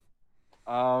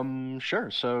Sure.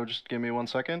 So just give me 1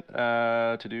 second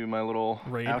to do my little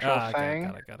Raid. outro Okay, thing.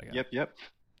 got it. Yep.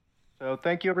 So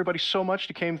thank you everybody so much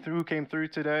that came through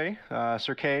today.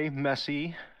 Sir K,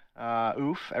 Messy,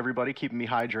 Oof, everybody keeping me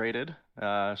hydrated.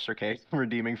 Sir K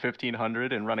redeeming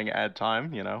 1500 and running ad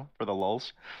time, for the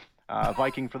lulz.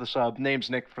 Viking for the sub. Name's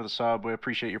Nick for the sub. We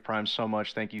appreciate your prime so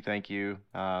much. Thank you.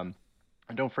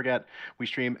 And don't forget, we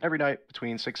stream every night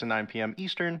between 6 and 9 p.m.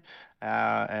 Eastern,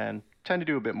 and tend to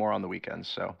do a bit more on the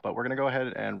weekends. But we're going to go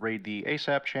ahead and raid the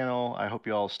ASAP channel. I hope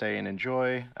you all stay and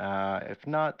enjoy. If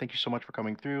not, thank you so much for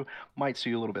coming through. Might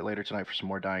see you a little bit later tonight for some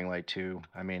more Dying Light 2.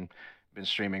 I mean, been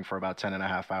streaming for about 10 and a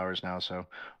half hours now, so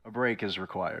a break is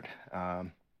required.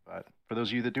 But for those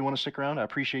of you that do want to stick around, I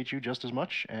appreciate you just as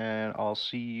much, and I'll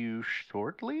see you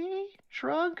shortly.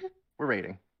 Shrug? We're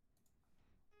raiding.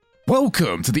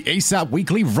 Welcome to the ASAP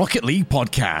Weekly Rocket League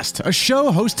podcast, a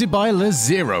show hosted by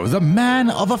LaZero, the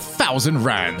man of 1,000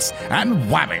 rants, and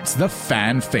Wabbit, the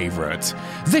fan favorite.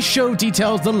 This show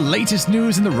details the latest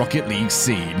news in the Rocket League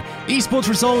scene, esports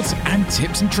results, and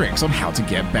tips and tricks on how to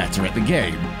get better at the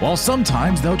game, while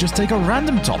sometimes they'll just take a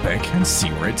random topic and see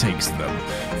where it takes them.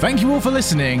 Thank you all for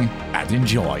listening, and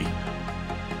enjoy.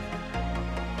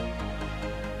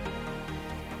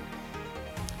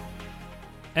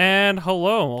 And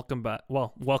hello, welcome back.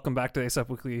 Well, welcome back to the ASAP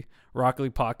Weekly Rocket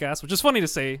League podcast, which is funny to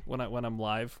say when I'm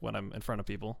live, when I'm in front of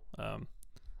people. A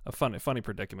funny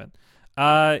predicament.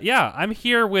 I'm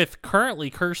here with currently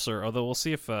Cursor, although we'll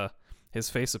see if his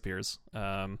face appears.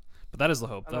 But that is the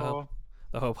hope. Hello.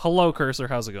 The hope. Hello, Cursor.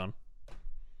 How's it going?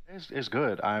 It's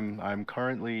good. I'm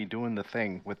currently doing the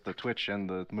thing with the Twitch and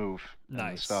the move and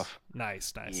the stuff.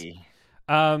 Nice.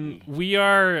 Yeah. We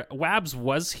are. Wabs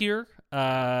was here.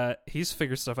 He's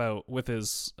figured stuff out with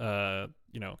his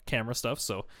camera stuff,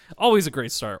 so always a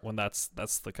great start when that's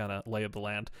the kind of lay of the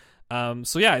land.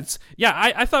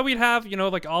 I thought we'd have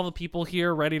like all the people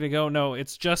here ready to go. No,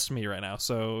 it's just me right now.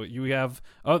 So you have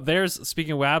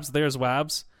speaking of Wabs, there's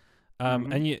Wabs.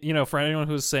 And for anyone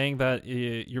who's saying that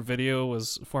your video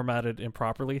was formatted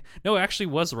improperly, no, it actually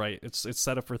was right. It's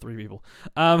set up for 3 people.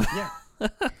 Yeah.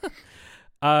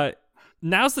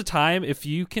 Now's the time if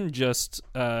you can just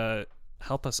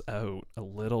help us out a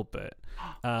little bit.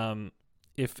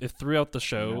 If throughout the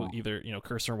show, either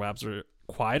Cursor and Wabs are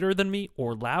quieter than me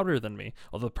or louder than me,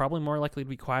 although probably more likely to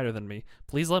be quieter than me,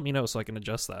 please let me know so I can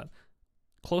adjust that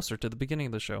closer to the beginning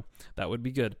of the show. That would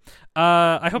be good.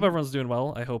 I hope everyone's doing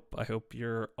well. I hope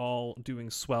you're all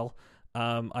doing swell.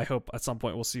 I hope at some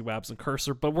point we'll see Wabs and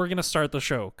Cursor, but we're gonna start the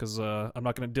show because I'm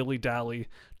not gonna dilly dally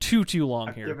too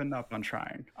long here. I've given up on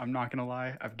trying. I'm not gonna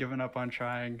lie. I've given up on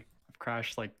trying. I've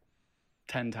crashed like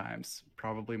 10 times,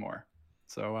 probably more.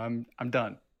 So I'm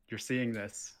done. You're seeing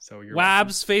this, so you're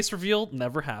Wabs face reveal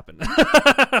never happened.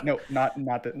 No,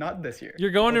 not this year.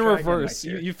 You're going in reverse.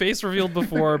 You face revealed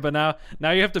before, but now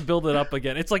you have to build it up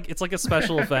again. It's like a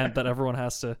special event that everyone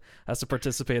has to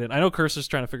participate in. I know Cursor's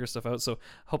trying to figure stuff out, so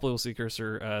hopefully we'll see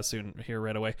Cursor soon here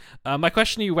right away. My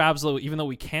question to you, Wabs, though, even though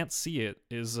we can't see it,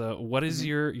 is what is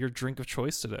your drink of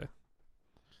choice today?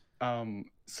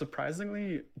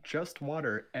 Surprisingly, just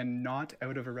water and not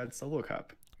out of a red Solo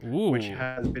cup. Ooh. Which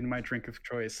has been my drink of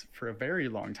choice for a very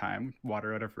long time,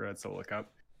 water out of a red Solo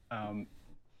cup,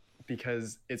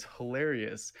 because it's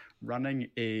hilarious running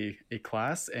a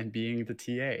class and being the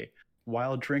TA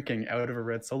while drinking out of a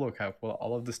red Solo cup while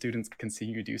all of the students can see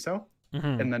you do so,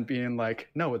 and then being like,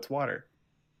 no, it's water.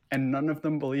 And none of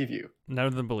them believe you. None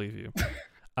of them believe you.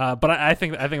 But I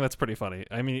think that's pretty funny.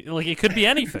 I mean, like, it could be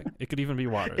anything. It could even be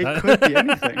water. It could be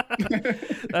anything.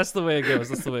 That's the way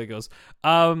it goes.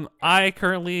 I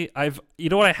currently you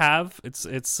know what I have? It's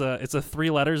a 3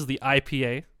 letters, the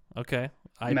IPA. Okay,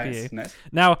 IPA. Nice.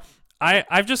 Now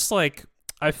I've just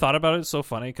I've thought about it. It's so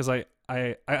funny because I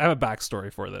have a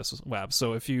backstory for this, Wab.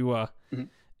 So if you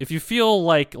if you feel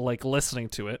like listening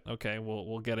to it, okay,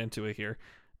 we'll get into it here.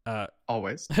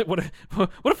 Always. What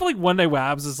if like one day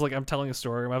Wabs is like, I'm telling a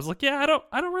story and Wabs is like, yeah,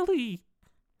 I don't really.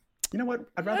 You know what?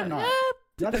 I'd rather not.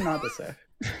 Rather not to say.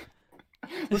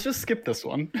 Let's just skip this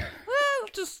one.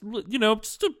 Just not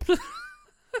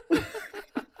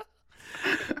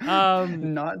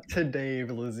today,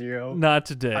 LaZero. Not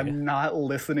today. I'm not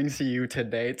listening to you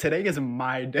today. Today is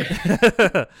my day.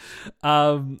 There was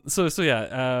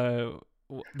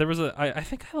I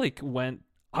think I went.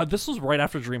 This was right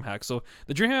after DreamHack. So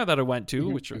the DreamHack that I went to,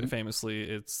 which famously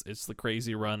it's the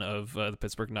crazy run of the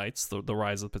Pittsburgh Knights, the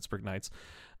rise of the Pittsburgh Knights.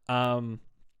 When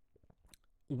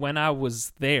I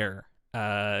was there,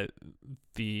 there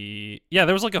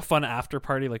was like a fun after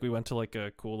party. Like we went to like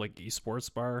a cool like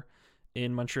esports bar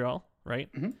in Montreal, right?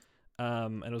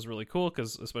 And it was really cool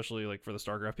because, especially like for the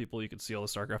StarCraft people, you could see all the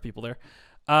StarCraft people there.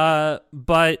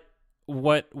 But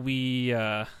what we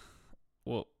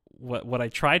what I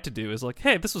tried to do is like,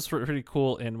 hey, this was pretty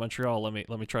cool in Montreal. Let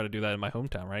me try to do that in my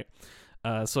hometown, right?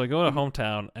 So I go to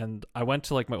hometown, and I went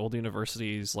to like my old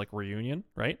university's like reunion,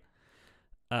 right?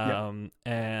 And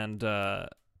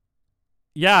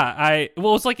yeah, it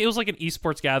was like an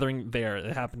esports gathering there.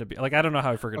 It happened to be like, I don't know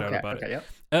how I figured out about it.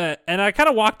 Yep. And I kind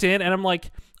of walked in, and I'm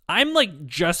like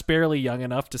just barely young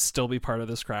enough to still be part of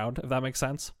this crowd, if that makes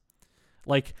sense.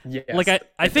 Like, Yes, like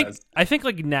I think does. I think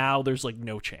like now there's like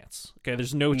no chance. Okay,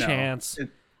 there's no chance.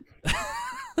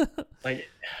 Like,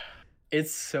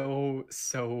 it's so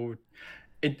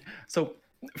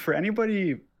for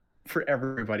everybody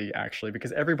actually,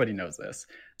 because everybody knows this.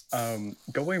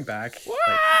 Going back,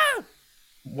 like,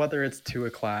 whether it's to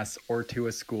a class or to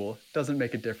a school, doesn't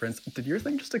make a difference. Did your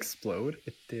thing just explode?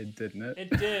 It did, didn't it?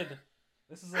 It did.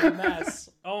 This is a mess.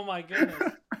 Oh my goodness.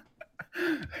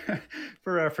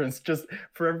 For reference, just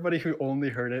for everybody who only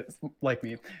heard it like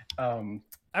me. I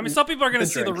mean, some people are going to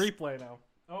see the drinks. replay now.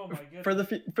 Oh my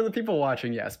goodness. For the people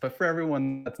watching, yes, but for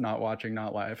everyone that's not watching,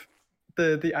 not live,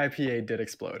 the IPA did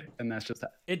explode, and that's just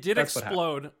that. It did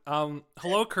explode.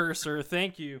 Hello, Cursor.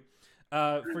 Thank you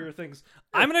for your things.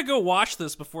 I'm gonna go watch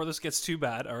this before this gets too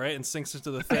bad. All right, and sinks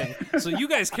into the thing. So you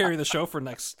guys carry the show for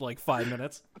next like 5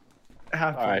 minutes.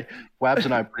 Happily. All right, Wabs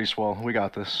and I are pretty swell. We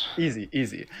got this.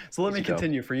 Easy. So let me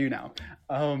continue for you now.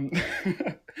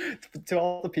 To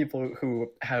all the people who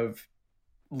have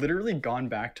literally gone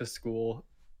back to school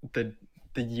the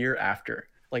year after,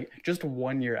 like just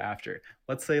 1 year after,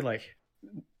 let's say like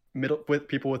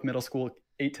people with middle school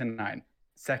 8 to 9,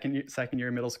 second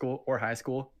year middle school or high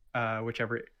school,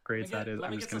 whichever grades that is.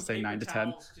 I'm just gonna say 9 to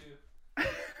 10.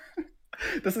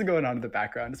 This is going on in the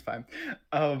background. It's fine.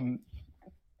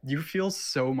 You feel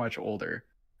so much older.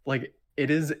 Like,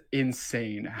 it is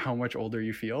insane how much older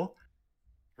you feel.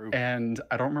 True. And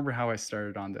I don't remember how I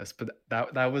started on this, but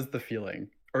that was the feeling.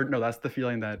 Or no, that's the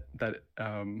feeling that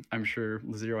I'm sure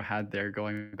Zero had there,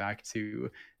 going back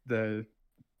to the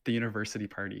university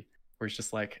party, where it's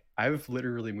just like, I've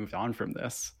literally moved on from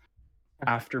this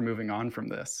after moving on from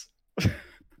this.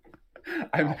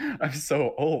 I'm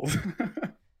so old.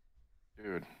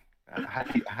 Dude, how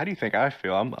do you think I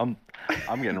feel?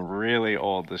 I'm getting really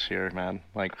old this year, man.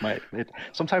 Like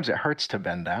sometimes it hurts to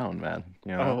bend down, man.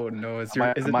 You know? Oh no, is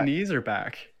it knees or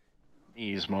back?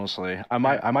 Knees mostly. I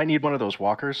might need one of those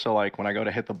walkers, so like when I go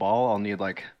to hit the ball, I'll need,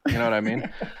 like, you know what I mean?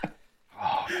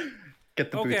 Oh.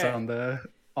 Get the boots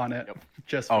on it. Yep.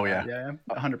 Just Oh, that. yeah.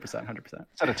 100%.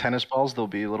 Instead of tennis balls, there'll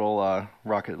be little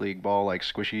Rocket League ball, like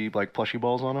squishy, like plushy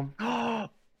balls on them.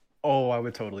 Oh, I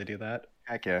would totally do that.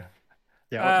 Heck yeah.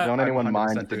 Yeah. Don't I'm anyone 100% mind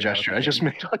the doing that gesture I with just you.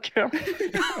 made on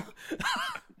camera?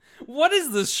 What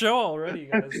is this show already,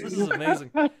 guys? This is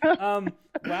amazing.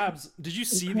 Wabs, did you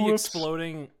see the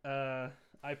exploding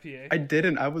IPA? I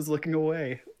didn't. I was looking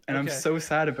away, and I'm Okay. so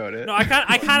sad about it. No, I kind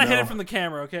of hit No. it from the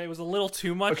camera. Okay, it was a little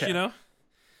too much, Okay. you know.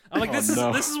 I'm like, this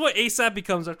no. is what ASAP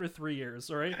becomes after 3 years.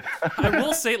 All right. I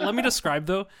will say, let me describe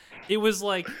though. It was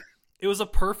a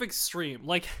perfect stream.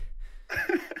 Like,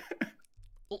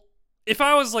 if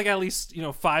I was like at least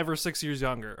 5 or 6 years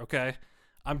younger, okay,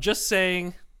 I'm just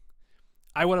saying,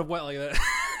 I would have went like that.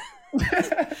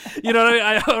 You know what I mean?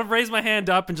 I would have raised my hand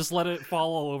up and just let it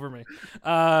fall all over me.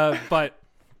 But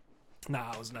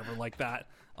nah, I was never like that.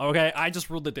 Okay, I just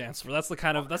ruled the dance floor. That's the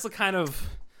kind of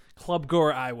club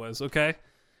goer I was. Okay,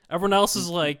 everyone else is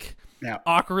like Yeah.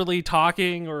 awkwardly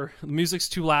talking, or the music's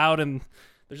too loud and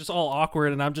they're just all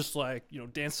awkward, and I'm just like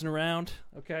dancing around.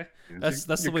 Okay, that's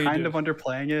the You're way kind you do of it.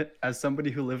 underplaying it. As somebody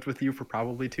who lived with you for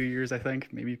probably 2 years, I think,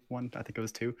 maybe one. I think it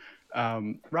was 2.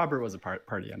 Robert was a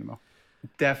party animal.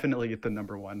 Definitely the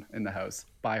number one in the house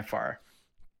by far.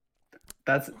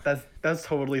 That's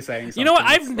totally saying something. You know what?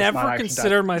 Let's I've not never actually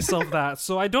considered myself that,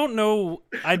 so I don't know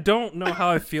how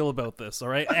I feel about this. All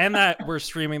right, and that we're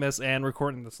streaming this and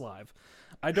recording this live.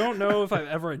 I don't know if I've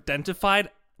ever identified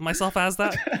myself as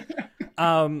that.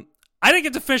 I didn't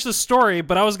get to finish the story,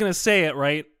 but I was gonna say it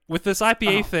right with this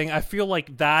IPA thing. I feel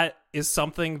like that is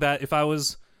something that if I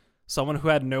was someone who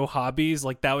had no hobbies,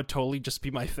 like that would totally just be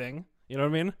my thing. You know what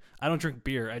I mean? I don't drink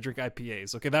beer. I drink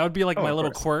IPAs. Okay, that would be like my of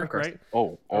little course, quirk, of course. right?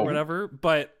 Oh, Or whatever.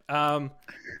 But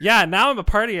yeah, now I'm a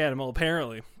party animal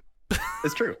apparently.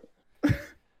 It's true.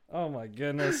 Oh my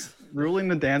goodness. Ruling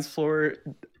the dance floor,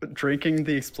 drinking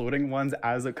the exploding ones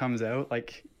as it comes out,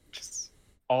 like just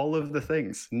all of the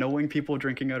things. Knowing people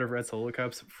drinking out of red Solo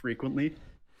cups frequently.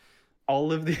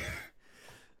 All of the.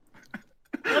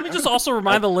 Let me to just also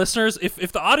remind the listeners,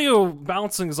 if the audio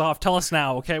bouncing is off, tell us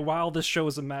now, okay? While this show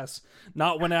is a mess,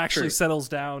 not when it actually settles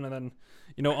down, and then,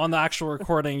 on the actual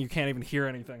recording, you can't even hear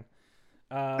anything.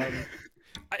 I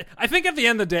think at the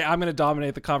end of the day, I'm going to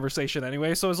dominate the conversation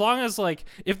anyway. So as long as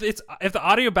if the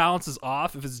audio balance is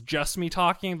off, if it's just me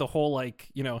talking the whole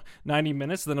 90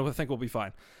 minutes, then I think we'll be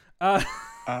fine.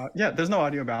 There's no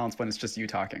audio balance when it's just you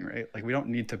talking, right? Like we don't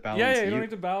need to balance. Yeah, you don't need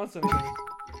to balance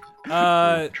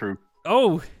anything. True.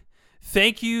 Oh,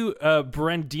 thank you,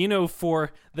 Brandino,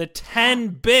 for the 10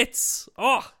 bits.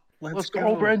 Oh, let's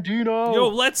go, Brandino. Yo,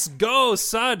 let's go,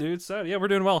 dude. Yeah, we're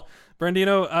doing well.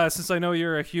 Brandino, since I know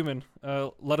you're a human,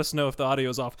 let us know if the audio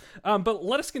is off. But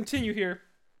let us continue here,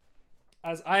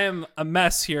 as I am a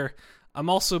mess here. I'm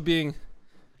also being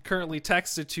currently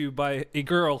texted to by a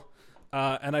girl,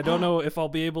 and I don't know if I'll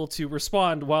be able to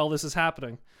respond while this is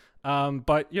happening.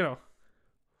 But,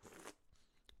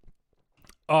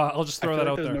 I'll just throw that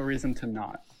out there. There's no reason to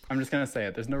not. I'm just going to say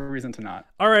it. There's no reason to not.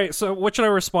 All right, so what should I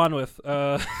respond with?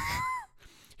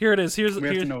 Here it is. Here's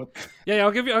to know yeah. I'll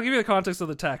give you the context of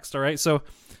the text. All right. So,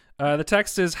 the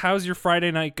text is, "How's your Friday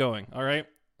night going?" All right.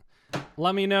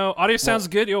 Let me know. Audio sounds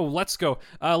good. Yo, let's go.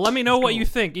 Let me know what you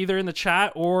think, either in the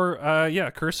chat or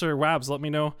Cursor, Wabs. Let me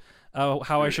know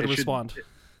how I should respond.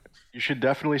 You should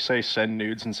definitely say send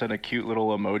nudes and send a cute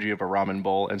little emoji of a ramen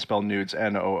bowl and spell nudes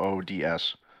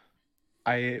NOODS.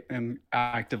 I am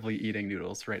actively eating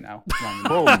noodles right now.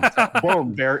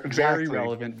 Boom. Very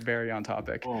relevant, very on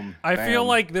topic. Boom. I feel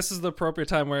like this is the appropriate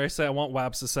time where I say I want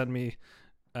Wabs to send me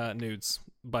nudes,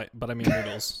 but I mean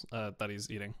noodles that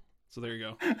he's eating. So there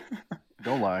you go.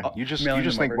 Don't lie. You just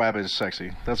think Wab is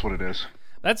sexy. That's what it is.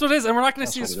 That's what it is, and we're not going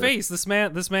to see his face. This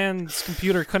man's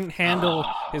computer couldn't handle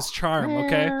his charm.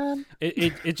 Okay,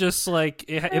 it just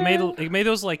it made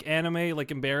those anime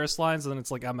embarrassed lines, and then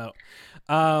it's I'm out.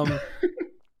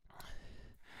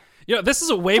 This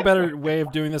is a way better way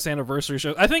of doing this anniversary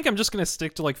show. I think I'm just going to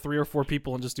stick to 3 or 4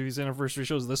 people and just do these anniversary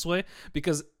shows this way,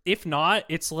 because if not,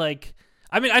 it's I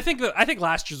think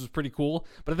last year's was pretty cool,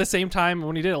 but at the same time,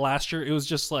 when he did it last year, it was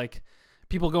just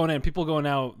people going in, people going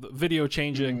out, video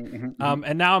changing,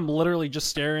 and now I'm literally just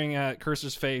staring at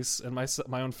Cursor's face and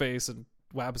my own face and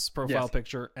Wab's profile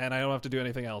picture, and I don't have to do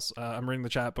anything else. I'm reading the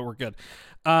chat, but we're good.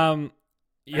 I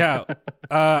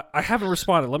haven't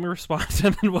responded. Let me respond,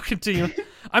 and then we'll continue.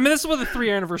 I mean, this is what the 3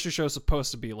 anniversary show is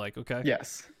supposed to be like. Okay.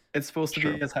 Yes. It's supposed to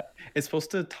be. It's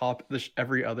supposed to top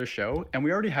every other show, and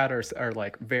we already had our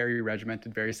very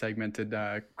regimented, very segmented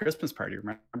Christmas party.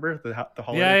 Remember the holiday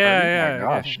party? Yeah. Oh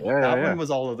my gosh, that one was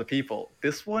all of the people.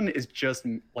 This one is just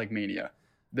Mania.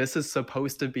 This is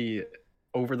supposed to be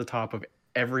over the top of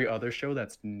every other show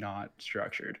that's not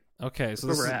structured. Okay, so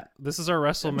this is our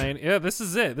WrestleMania. Yeah, this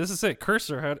is it.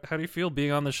 Cursor, how do you feel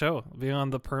being on the show, being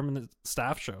on the permanent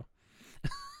staff show?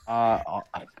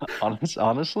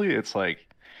 Honestly, it's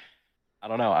I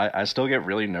don't know. I still get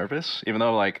really nervous, even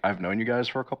though I've known you guys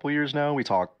for a couple years now. We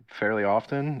talk fairly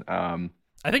often.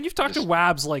 I think you've talked to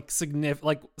Wabs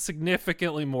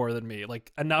significantly more than me,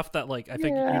 enough that I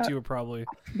think you two would probably.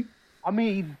 I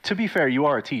mean, to be fair, you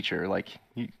are a teacher.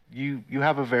 You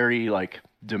have a very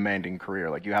demanding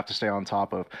career. You have to stay on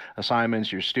top of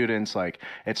assignments, your students.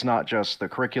 It's not just the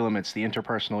curriculum, it's the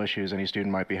interpersonal issues any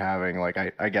student might be having.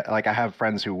 I get I have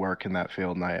friends who work in that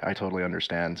field, and I totally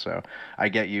understand. So I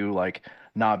get you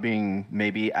not being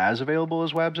maybe as available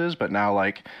as Wabs is, but now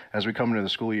as we come into the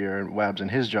school year, Wabs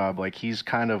and his job, he's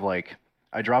kind of I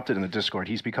dropped it in the Discord.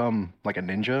 He's become a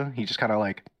ninja. He just kind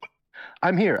of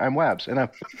I'm here, I'm Wabs, and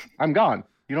I'm gone.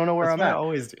 You don't know where I'm at.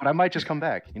 But I might just come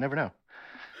back. You never know.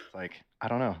 I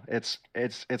don't know. It's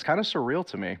kind of surreal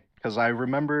to me, because I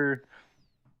remember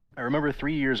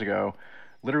 3 years ago,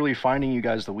 literally finding you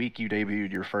guys the week you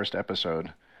debuted your first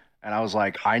episode, and I was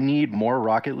I need more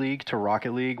Rocket League to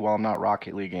Rocket League while I'm not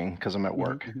Rocket Leaguing because I'm at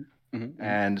work.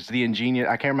 And the ingenious,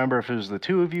 I can't remember if it was the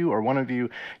 2 of you or one of you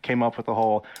came up with the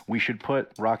whole, we should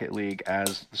put Rocket League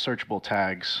as searchable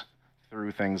tags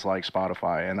through things like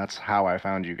Spotify, and that's how I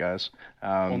found you guys.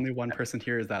 Only one person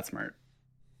here is that smart.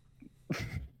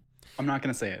 I'm not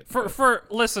gonna say it.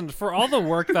 For all the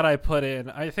work that I put in,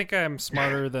 I think I'm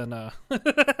smarter than than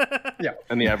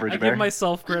the average I bear. give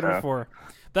myself credit for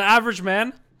the average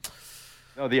man.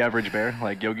 No, the average bear,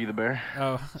 like Yogi the Bear.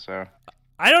 Oh, so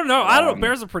I don't know.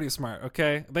 Bears are pretty smart.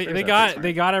 Okay, they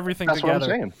got everything together. That's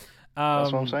what I'm saying.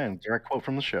 That's what I'm saying. Direct quote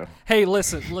from the show. Hey,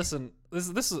 listen.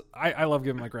 This is I love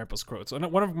giving my grandpa's quotes. And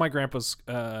one of my grandpa's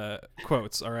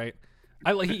quotes. All right,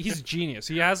 he's a genius.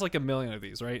 He has a million of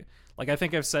these, right? I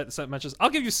think I've set mentions. I'll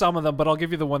give you some of them, but I'll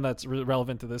give you the one that's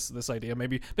relevant to this idea.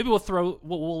 Maybe we'll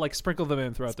sprinkle them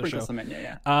in throughout the show. Some in,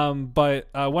 yeah. But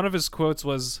one of his quotes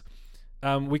was,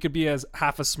 we could be as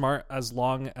half as smart as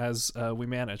long as we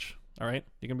manage. All right,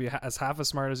 you can be as half as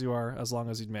smart as you are as long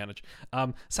as you manage.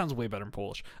 Sounds way better in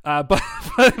Polish. But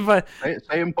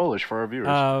Say in Polish for our viewers.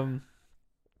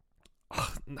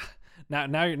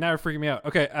 Now you're freaking me out.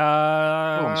 Okay.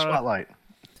 Boom, spotlight.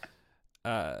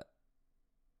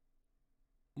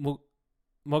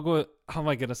 Mogły. Oh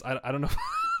my goodness, I don't know.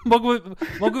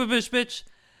 Mogły być.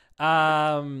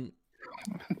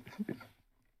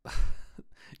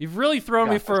 You've really thrown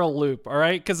me for a loop, all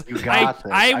right? Because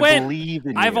I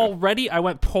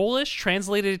went Polish,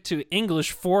 translated it to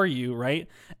English for you, right?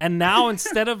 And now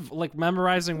instead of like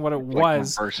memorizing what it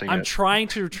was, I'm trying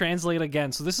to translate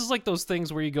again. So this is like those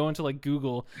things where you go into like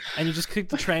Google and you just click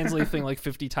the translate thing like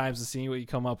 50 times to see what you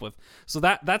come up with. So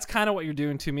that's kind of what you're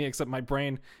doing to me, except my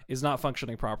brain is not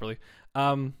functioning properly.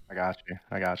 I got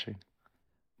you.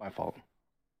 My fault.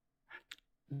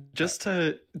 Just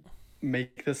to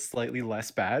make this slightly less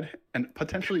bad and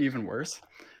potentially even worse,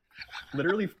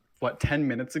 literally 10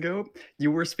 minutes ago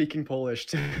you were speaking Polish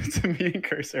to me and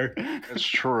Cursor. That's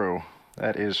true.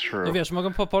 That is true. No wiesz,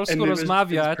 mogę po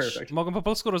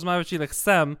polsku rozmawiać ile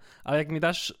chcę, ale jak mi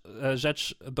dasz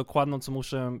rzecz dokładną, co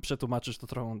muszę przetłumaczyć, to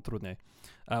trochę trudniej.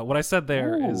 What I said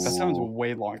there is... That sounds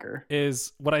way longer.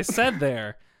 What I said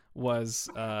there was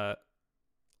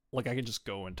like I could just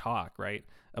go and talk, right?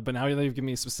 But now you've given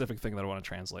me a specific thing that I want to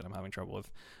translate. I'm having trouble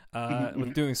with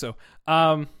doing so.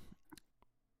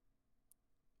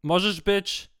 Możesz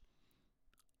być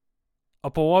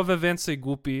o połowę więcej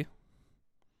głupi,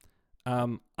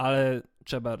 ale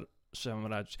trzeba się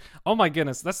radzić. Oh my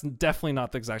goodness, that's definitely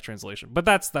not the exact translation, but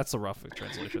that's a rough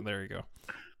translation. There you go.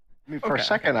 I mean, for a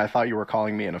second, I thought you were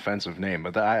calling me an offensive name,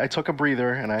 but I took a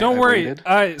breather and don't worry.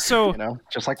 Waited. So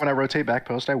just like when I rotate back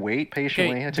post, I wait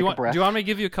patiently. I take a breath. Do you want me to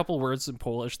give you a couple words in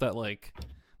Polish that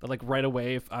right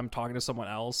away, if I'm talking to someone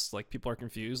else, like people are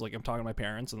confused, like I'm talking to my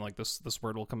parents, and like this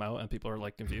word will come out, and people are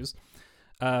like confused.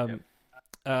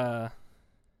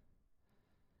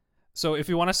 So if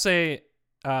you want to say,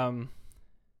 I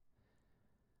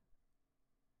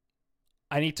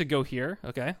need to go here,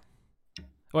 okay?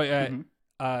 Wait,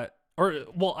 I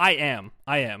am,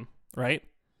 right?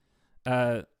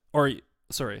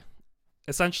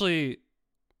 Essentially,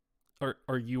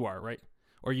 or you are, right?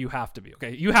 Or you have to be,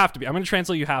 okay? You have to be. I'm going to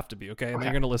translate you have to be, okay? And then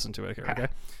you're going to listen to it here, okay?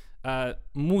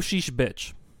 Musisz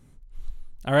być.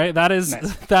 All right, that is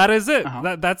nice. That is it.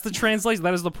 That's the translation.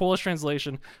 That is the Polish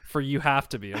translation for "you have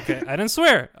to be." Okay, I didn't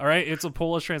swear. All right, it's a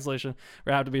Polish translation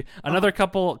for "have to be." Another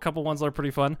couple ones that are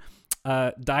pretty fun.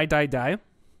 Die.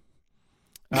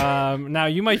 Now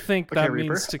you might think that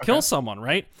means to kill someone,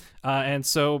 right? And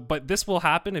so, but this will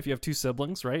happen if you have two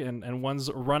siblings, right? And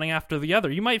one's running after the other.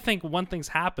 You might think one thing's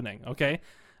happening, okay?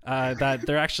 That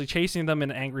they're actually chasing them in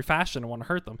an angry fashion and want to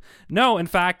hurt them. No, in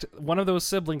fact, one of those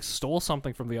siblings stole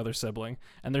something from the other sibling,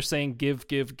 and they're saying give,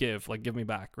 like give me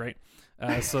back, right?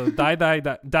 So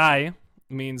die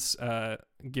means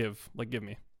give, like give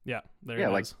me. Yeah, there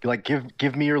it is. like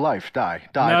give me your life, die.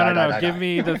 No, give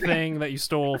me the thing that you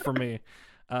stole from me.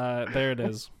 There it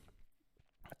is.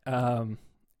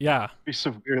 Yeah. Be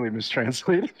severely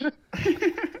mistranslated.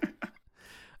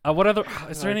 What other?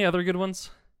 Is there any other good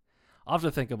ones? I'll have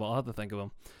to think of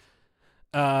them.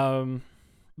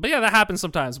 But yeah, that happens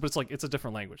sometimes. But it's a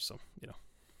different language, so you know.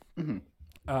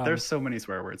 Mm-hmm. There's so many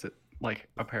swear words, like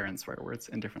apparent swear words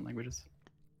in different languages.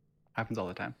 Happens all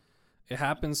the time. It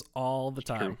happens all the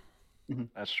time. True. Mm-hmm.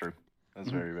 That's true.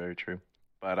 That's very, very true.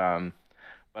 But I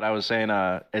was saying,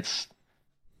 it's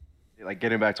like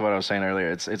getting back to what I was saying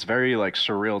earlier. It's very like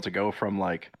surreal to go from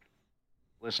like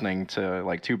listening to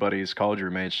like two buddies, college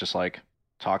roommates, just like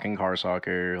talking car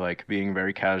soccer, like being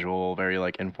very casual, very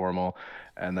like informal,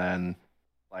 and then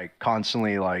like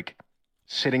constantly like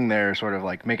sitting there sort of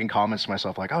like making comments to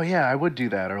myself like, oh yeah, I would do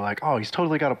that, or like, oh, he's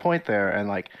totally got a point there. And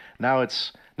like now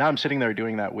I'm sitting there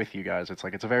doing that with you guys. It's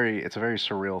like it's a very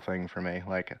surreal thing for me.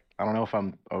 Like I don't know if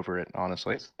I'm over it,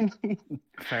 honestly.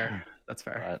 Fair. That's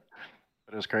fair.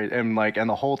 But it was great. And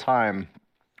the whole time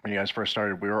when you guys first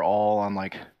started, we were all on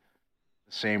like the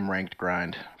same ranked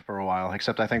grind for a while,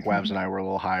 except I think Wabs and I were a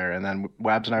little higher, and then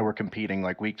Wabs and I were competing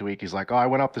like week to week. He's like, oh, I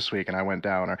went up this week and I went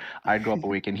down, or I'd go up a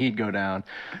week and he'd go down,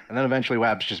 and then eventually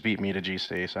Wabs just beat me to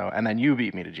GC, and then you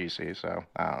beat me to GC, so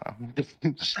I don't know.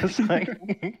 It's just like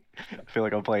I feel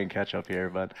like I'm playing catch up here,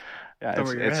 but yeah,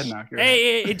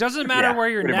 hey, it doesn't matter where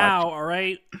you're now, all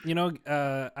right? You know,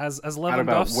 as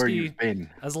Lewandowski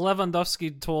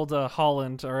told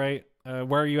Holland, all right,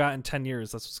 where are you at in 10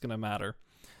 years? That's what's gonna matter.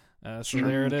 So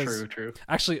there it is. True.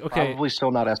 Actually, okay. Probably still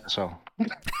not SSO.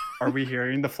 Are we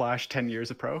hearing the Flash 10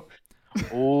 years of pro?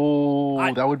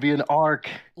 Oh, that would be an arc.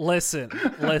 Listen.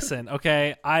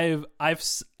 Okay,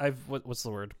 what's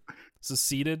the word?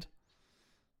 Seceded.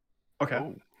 Okay.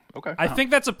 Oh, okay. I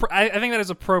think I think that is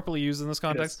appropriately used in this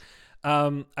context.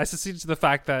 I seceded to the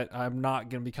fact that I'm not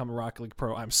going to become a Rocket League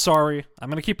pro. I'm sorry. I'm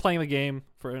going to keep playing the game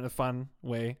in a fun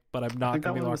way, but I'm not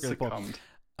going to be a Rocket League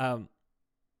pro.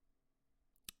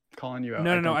 Calling you out.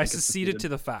 No. I seceded to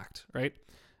the fact, right?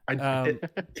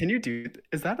 Can you do?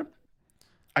 Is that a?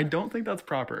 I don't think that's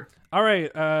proper. All right.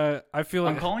 I feel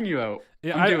like I'm calling you out.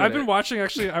 Yeah, I've been watching.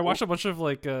 Actually, I watched a bunch of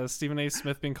like Stephen A.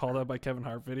 Smith being called out by Kevin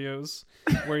Hart videos,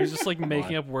 where he's just like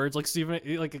making up words, like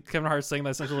Kevin Hart saying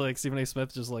that essentially like Stephen A.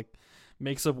 Smith just like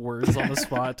makes up words on the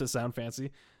spot to sound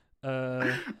fancy.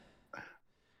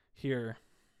 Here.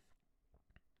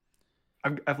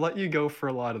 I've let you go for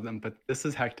a lot of them, but this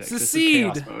is hectic.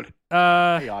 Secede. This is chaos mode.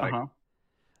 Chaotic.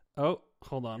 Oh,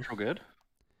 hold on. Real good.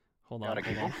 Hold on.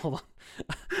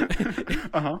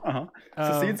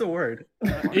 Secede's a word.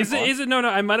 Is it? No.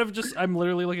 I'm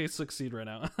literally looking at succeed right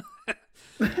now.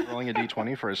 Rolling a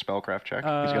d20 for his spellcraft check.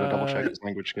 He's got to double check his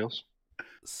language skills.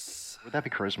 Would that be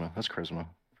charisma? That's charisma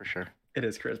for sure. It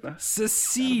is charisma.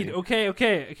 Secede. Okay.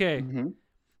 Mm-hmm.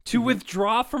 To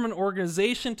withdraw from an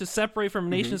organization, to separate from a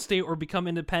nation state, or become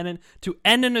independent, to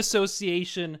end an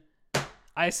association.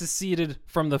 I seceded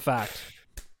from the fact.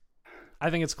 I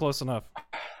think it's close enough.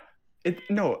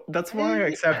 No, that's why I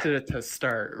accepted it to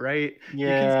start, right? Yeah. You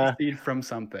can secede from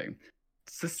something.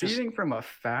 Seceding from a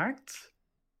fact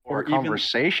Or a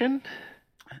conversation?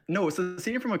 No,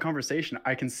 seceding from a conversation,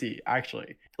 I can see,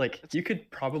 actually. Like, you could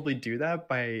probably do that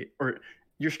or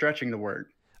you're stretching the word.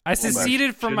 I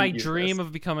seceded from my dream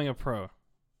of becoming a pro.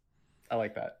 I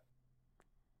like that.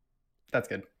 That's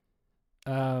good.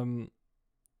 That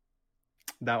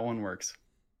one works.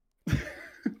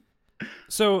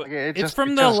 So it's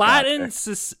from the Latin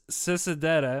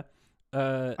 "secedere,"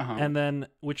 and then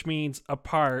which means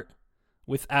apart,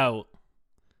 without,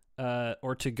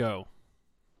 or to go.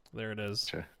 There it is,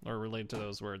 sure. Or related to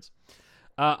those words.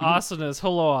 Awesomeness,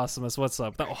 hello, Awesomeness. What's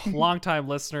up? Long time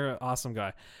listener, awesome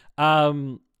guy.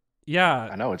 Yeah,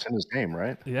 I know it's in his name,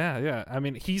 right? Yeah. I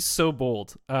mean, he's so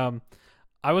bold.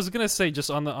 I was gonna say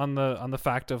just on the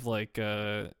fact of like,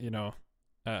 are you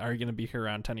gonna be here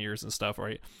around 10 years and stuff,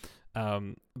 right?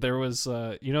 There was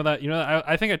I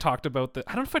think I talked about I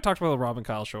don't know if I talked about the Rob and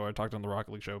Kyle show or I talked on the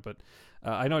Rocket League show, but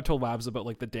I know I told Wabs about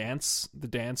like the dance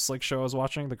like show I was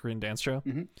watching, the Korean dance show.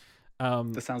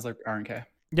 This sounds like RNK.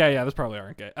 Yeah, that's probably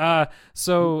RNK.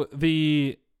 So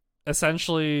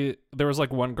essentially there was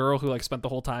like one girl who like spent the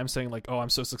whole time saying like, oh,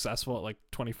 I'm so successful at like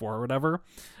 24 or whatever,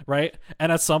 right?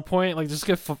 And at some point like just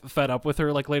get fed up with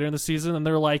her like later in the season, and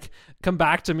they're like, come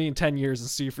back to me in 10 years and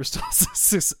see if you're still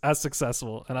as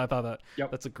successful. And I thought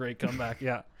that's a great comeback.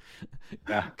 Yeah,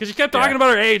 because she kept talking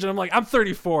about her age, and I'm like, I'm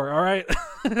 34, all right.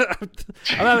 I'm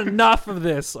having enough of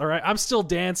this, all right. I'm still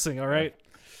dancing, all right.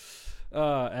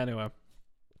 Anyway,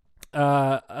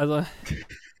 I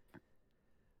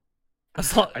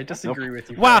disagree with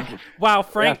you. Wow,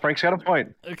 Frank. Frank. Yeah, Frank's got a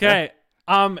point. Okay.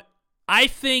 Yeah. I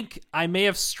think I may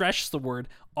have stretched the word.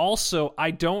 Also,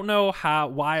 I don't know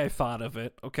why I thought of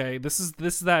it. Okay, this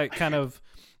is that kind of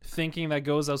thinking that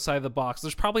goes outside the box.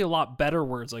 There's probably a lot better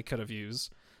words I could have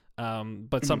used,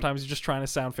 but sometimes you're just trying to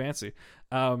sound fancy.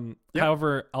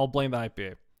 However, I'll blame the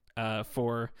IPA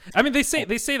for. I mean, they say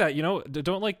that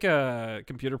don't like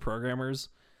computer programmers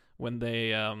when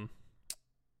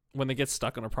they get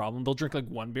stuck on a problem, they'll drink like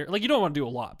one beer. Like, you don't want to do a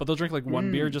lot, but they'll drink like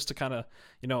one beer just to kind of,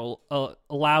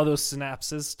 allow those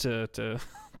synapses to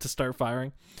start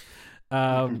firing.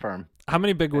 Confirm. How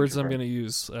many big words I'm going to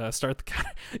use? Start the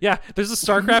counter. Yeah, there's a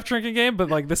StarCraft drinking game, but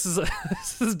like this is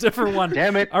a different one.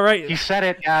 Damn it. All right. He said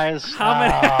it, guys. How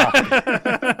many?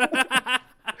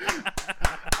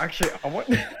 Actually, I want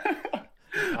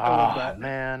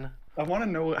man. I want to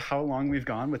know how long we've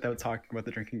gone without talking about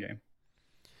the drinking game.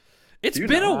 It's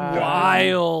been a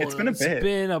while. It's been a bit. It's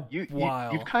been a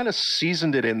while. You've kind of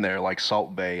seasoned it in there like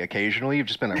Salt Bay occasionally. You've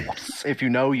just been like, if you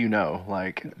know,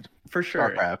 like for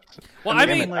sure. StarCraft. Well, I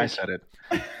mean, I said it.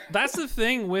 That's the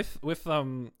thing with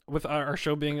our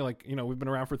show being like, we've been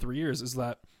around for 3 years, is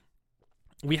that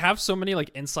we have so many like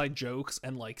inside jokes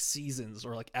and like seasons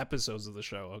or like episodes of the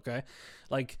show. Okay,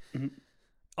 like.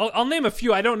 I'll name a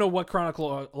few. I don't know what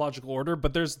chronological order,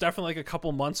 but there's definitely like a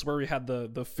couple months where we had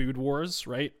the food wars,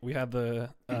 right? We had the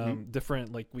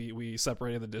different, like we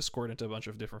separated the Discord into a bunch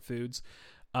of different foods.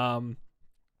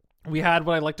 We had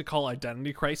what I like to call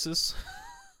identity crisis,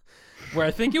 where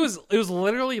I think it was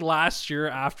literally last year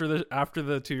after the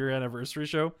 2-year anniversary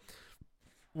show,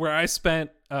 where I spent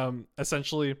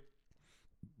essentially,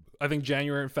 I think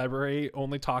January and February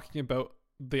only talking about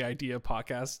the idea of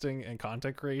podcasting and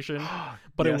content creation,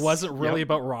 but Yes. it wasn't really Yep.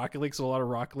 about Rocket League, so a lot of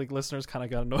Rocket League listeners kind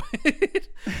of got annoyed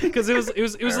because it was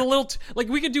a little like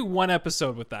we could do one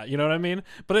episode with that, you know what I mean?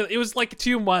 But it was like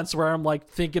 2 months where I'm like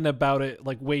thinking about it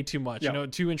like way too much, you know,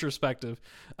 too introspective.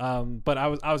 But I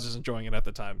was just enjoying it at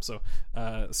the time, so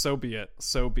so be it.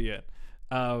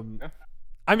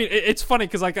 I mean, it's funny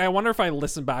because like I wonder if I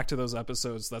listen back to those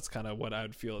episodes, that's kind of what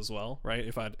I'd feel as well, right?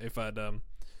 If I'd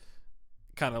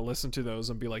kind of listen to those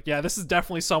and be like, yeah, this is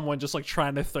definitely someone just like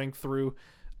trying to think through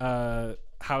how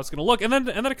it's gonna look, and then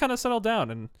it kind of settled down.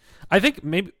 And I think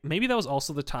maybe that was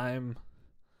also the time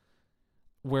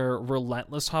where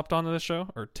Relentless hopped onto the show,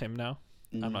 or Tim now.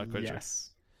 I'm not quite sure.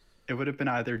 Yes, it would have been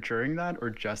either during that or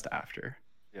just after.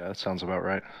 Yeah, that sounds about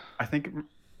right. I think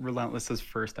Relentless's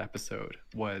first episode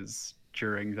was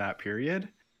during that period,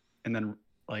 and then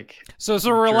like So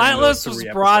during Relentless those was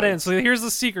 3 brought in. episodes. So here's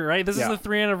the secret, right? This is Yeah. the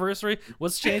 3 anniversary.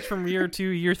 What's changed from year 2,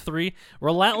 year 3?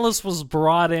 Relentless was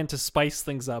brought in to spice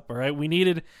things up. All right, we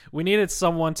needed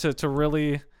someone to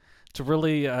really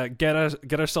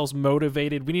get ourselves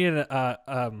motivated. We needed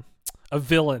a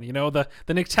villain, you know, the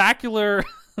Nictacular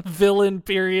villain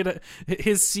period.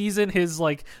 His season, his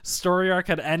like story arc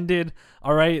had ended.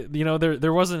 All right, you know,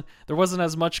 there wasn't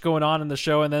as much going on in the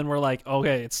show, and then we're like,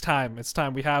 okay, it's time.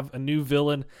 We have a new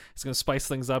villain. He's gonna spice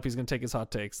things up. He's gonna take his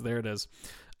hot takes. There it is.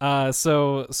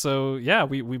 So yeah,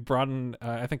 we brought in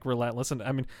I think Relentless, and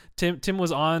I mean Tim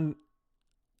was on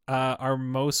our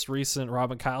most recent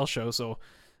Rob and Kyle show, so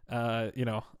you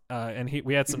know, and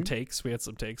we had some takes.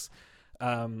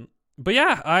 But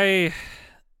yeah,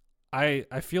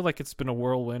 I feel like it's been a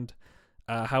whirlwind.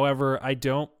 However, I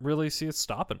don't really see it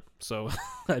stopping. So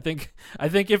I think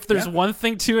if there's one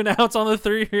thing to announce on the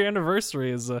 3-year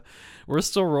anniversary is we're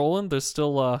still rolling. There's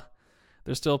still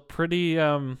pretty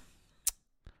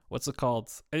what's it called?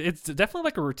 It's definitely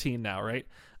like a routine now, right?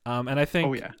 And I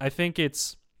think I think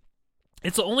it's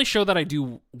the only show that I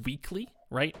do weekly,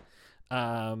 right?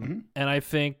 And I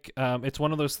think it's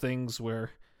one of those things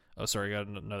where oh, sorry, I got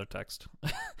another text.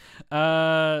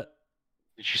 Did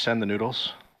she send the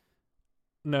noodles?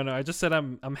 No, I just said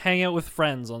I'm hanging out with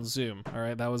friends on Zoom. All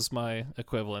right, that was my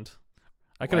equivalent.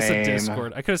 I could have said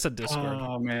Discord.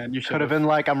 Oh man, you should Could have been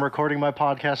like, I'm recording my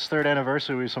podcast's 3rd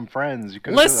anniversary with some friends. You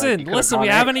could've Listen, we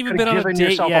haven't even been on a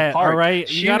date yet. All right,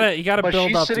 you gotta but build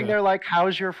she's up sitting to there it. like,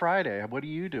 how's your Friday? What do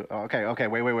you do? Oh, okay.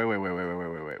 Wait.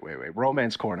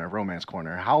 Romance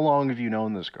corner. How long have you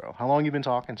known this girl? How long have you been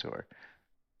talking to her?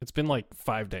 It's been like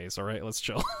 5 days. All right, let's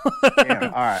chill.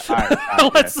 Damn, all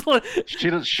right. Let's.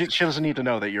 She doesn't need to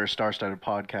know that you're a star-studded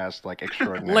podcast like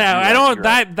extraordinary. Yeah, I don't. You're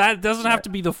right. That doesn't have to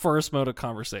be the first mode of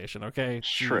conversation. Okay,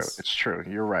 It's true. It's true.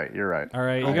 You're right. All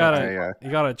right, you Okay,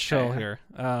 gotta chill here.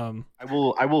 I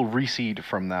will recede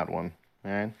from that one.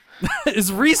 All right.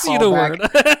 Is recede Call a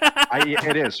back. word?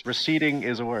 It is. Receding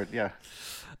is a word. Yeah.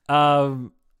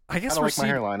 I guess Kinda like my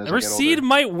hairline as I get recede older.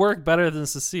 might work better than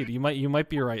secede. You might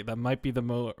be right. That might be the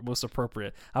most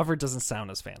appropriate. However, it doesn't sound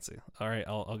as fancy. All right,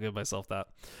 I'll give myself that.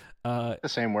 The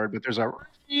same word, but there's a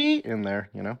re in there.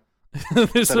 You know.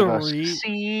 There's Instead a of re.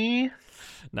 C.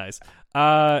 Nice.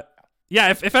 Yeah.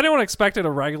 If anyone expected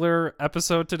a regular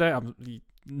episode today,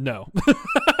 no.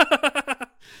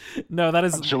 No, that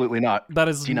is Absolutely not. that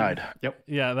is Denied. Yep.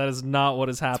 Yeah, that is not what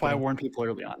is That's why I happening. warned people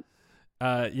early on.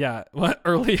 Yeah,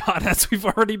 early on, as we've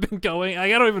already been going. I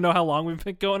don't even know how long we've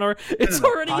been going. Or it's No,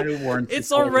 already I warned it's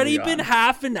people already early been on.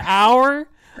 half an hour.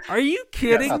 Are you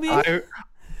kidding me?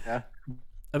 Yeah.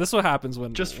 This is what happens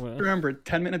when Just remember,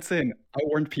 10 minutes in, I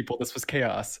warned people this was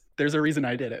chaos. There's a reason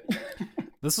I did it.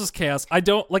 this was chaos. I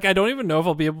don't even know if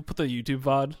I'll be able to put the YouTube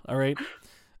VOD. All right.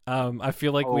 I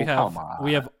feel like we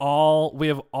have all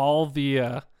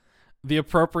the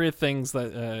appropriate things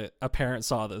that a parent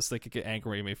saw this they could get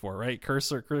angry at me for, right?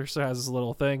 Cursor has this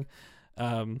little thing,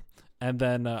 and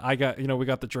then we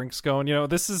got the drinks going. You know,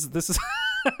 this is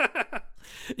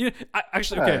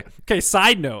okay.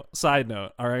 Side note.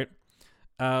 All right.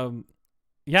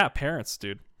 Yeah, parents,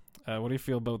 dude. What do you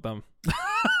feel about them?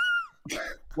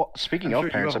 Well, speaking I'm of sure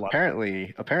you parents, have a lot.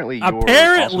 apparently you're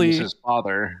Apparently- Awesomeness's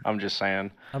father. I'm just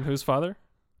saying. I'm whose father?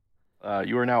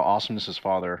 You are now Awesomeness's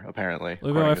father, apparently. Look at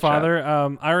according my to chat. father.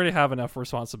 I already have enough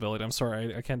responsibility. I'm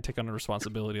sorry, I can't take on a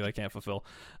responsibility that I can't fulfill.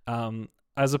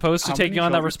 As opposed to How many taking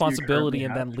on that children do you responsibility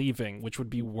and currently then leaving, which would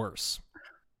be worse.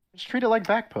 Just treat it like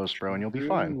back post, bro, and you'll be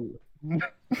fine. Ooh.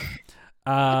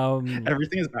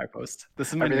 Everything is backpost. This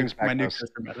is my new Everything's backpost.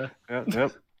 cursor meta.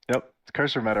 Yep. It's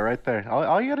cursor meta right there.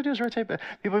 All you gotta do is rotate back.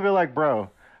 People be like, bro,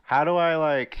 how do I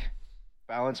like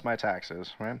balance my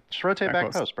taxes? Right? Just rotate back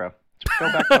Back post. post, bro. Just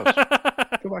go back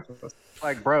post. Go back to us.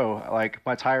 Like, bro, like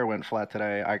my tire went flat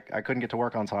today. I couldn't get to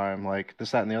work on time. Like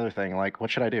this, that, and the other thing. Like, what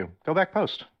should I do? Go back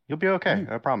post. You'll be okay.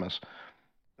 I promise.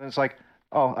 And it's like,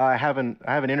 oh, I have an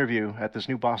interview at this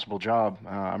new possible job.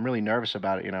 I'm really nervous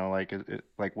about it. You know, like,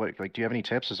 like what? Like, do you have any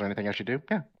tips? Is there anything I should do?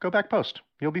 Yeah, go back post.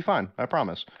 You'll be fine. I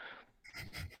promise.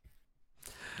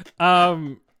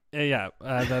 Yeah,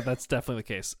 that's definitely the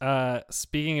case.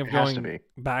 Speaking of It has to going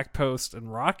be. back post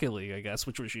and Rocket League, I guess,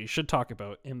 which we should talk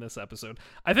about in this episode.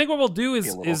 I think what we'll do Be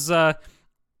a little. is at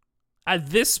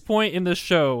this point in the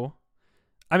show,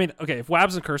 I mean, okay, if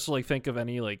Wabs and Cursor like think of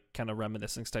any like kind of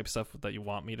reminiscence type stuff that you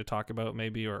want me to talk about,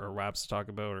 maybe, or Wabs to talk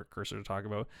about, or Cursor to talk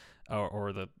about,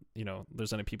 or the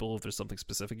there's any people, if there's something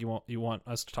specific you want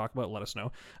us to talk about, let us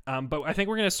know. But I think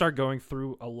we're gonna start going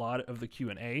through a lot of the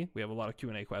Q&A. We have a lot of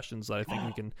Q&A questions that I think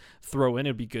we can throw in.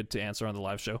 It'd be good to answer on the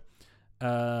live show.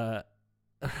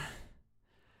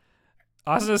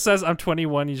 Austin says, I'm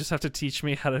 21. You just have to teach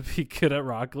me how to be good at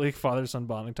Rocket League. Father-son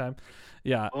bonding time.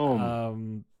 Yeah.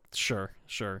 Boom. Sure.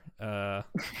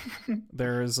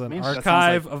 There is an Means that sounds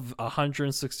archive of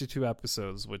 162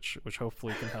 episodes, which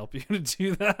hopefully can help you to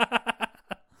do that.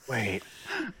 Wait,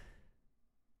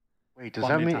 does that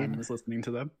Plenty of mean time I was listening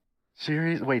to them.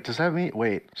 serious? Wait, does that mean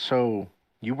so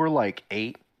you were like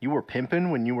 8? You were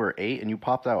pimping when you were 8, and you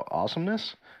popped out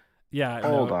awesomeness? Yeah.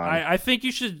 Hold on. I think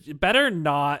you should better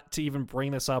not to even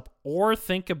bring this up or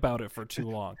think about it for too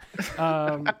long.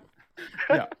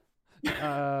 Yeah.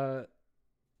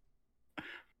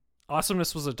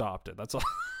 Awesomeness was adopted. That's all.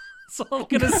 That's all I'm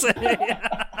gonna say.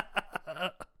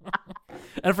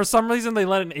 And for some reason, they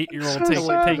let an 8-year-old So take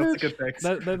savage. That's a good fix.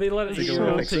 they let an That's a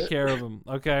 8-year-old good take fix. care of him.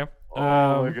 Okay.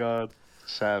 Oh my god,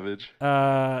 savage!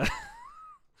 That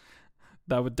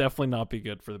would definitely not be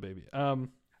good for the baby.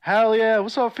 Hell yeah!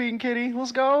 What's up, feeding kitty?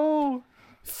 Let's go!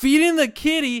 Feeding the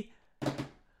kitty.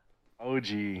 OG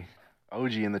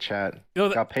in the chat.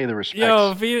 Yo, Got to pay the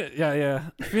respects.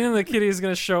 Feeding the kitty is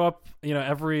gonna show up,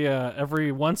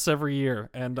 every once every year,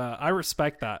 and I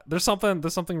respect that. There's something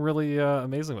really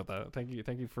amazing with that. Thank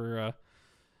you for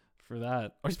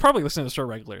that. Or he's probably listening to the show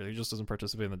regularly. He just doesn't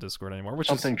participate in the Discord anymore, which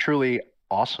Something is truly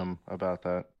awesome about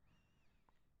that.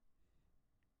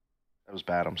 That was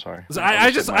bad. I'm sorry.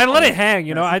 I let it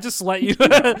hang. I just let you.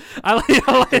 I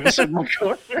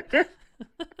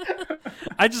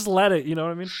just let it. You know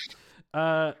what I mean?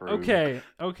 Rude.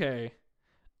 Okay.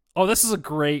 Oh, this is a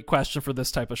great question for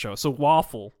this type of show. So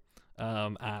Waffle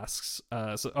asks.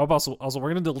 Also we're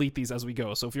gonna delete these as we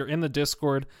go. So if you're in the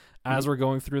Discord as we're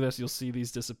going through this, you'll see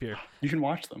these disappear. You can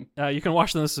watch them. You can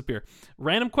watch them disappear.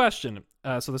 Random question.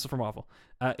 So this is from Waffle.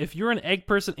 If you're an egg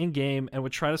person in game and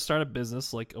would try to start a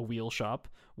business like a wheel shop,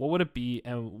 what would it be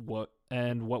and what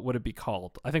would it be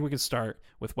called? I think we could start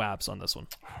with Wabs on this one.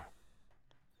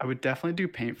 I would definitely do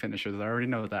paint finishers. I already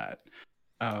know that.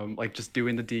 Like just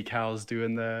doing the decals,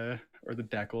 doing the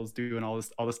decals, doing all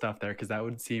the stuff there, because that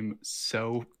would seem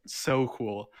so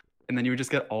cool. And then you would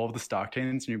just get all of the stock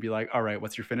tins, and you'd be like, all right,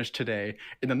 what's your finish today?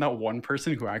 And then that one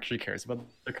person who actually cares about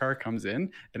the car comes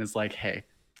in and is like, hey,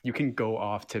 you can go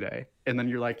off today. And then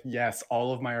you're like, yes,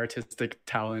 all of my artistic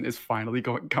talent is finally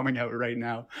coming out right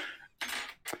now.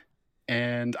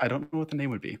 And I don't know what the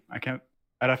name would be. I'd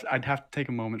have to take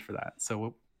a moment for that.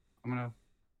 So I'm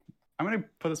gonna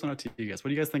put this one out to you guys. What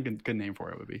do you guys think a good name for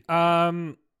it would be?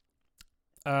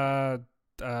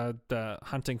 The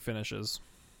hunting finishes.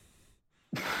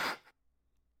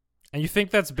 And you think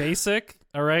that's basic,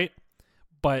 all right?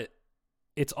 But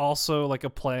it's also like a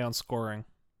play on scoring.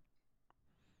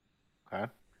 Okay.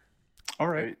 All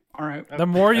right. The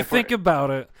more you think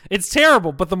about it, it's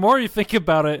terrible, but the more you think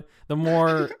about it, the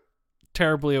more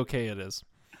terribly okay it is.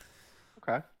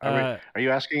 Okay. Are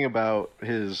you asking about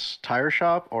his tire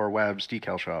shop or Webb's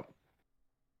decal shop?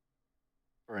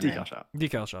 Or a name? Decal shop.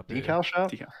 Decal shop. Yeah. Decal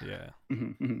shop? Decal. Yeah.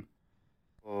 Mm-hmm.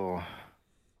 Oh.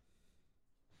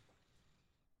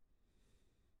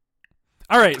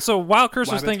 All right. So while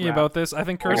Cursor's Wabbit's thinking rap. about this, I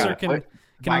think Cursor can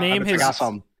name his. I got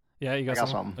some. Yeah, you got I got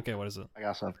something? some. Okay, what is it? I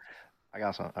got some.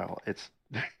 Oh, it's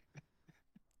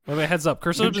Wait, heads up.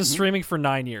 Cursor's been streaming for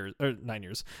 9 years. Or 9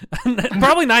 years.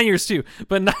 Probably 9 years too,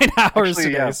 but 9 hours actually,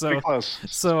 today. yeah, So pretty close.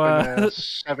 so,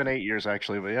 It's been, 7-8 years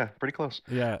actually, but yeah, pretty close.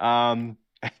 yeah.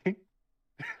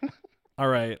 All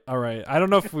right. I don't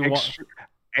know if we want.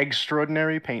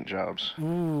 Extraordinary paint jobs.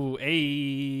 Ooh,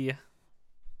 a.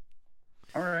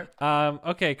 All right.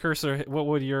 Okay, Cursor. What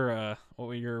would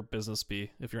your business be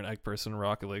if you're an egg person in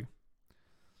Rocket League?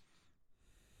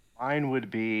 Mine would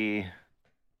be.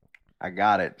 I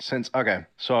got it. So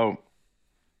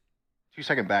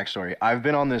 2-second backstory. I've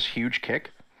been on this huge kick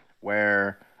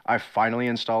where I finally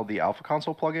installed the Alpha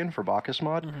Console plugin for Bacchus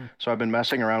mod. Mm-hmm. So I've been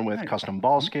messing around with Nice. custom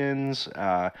ball skins,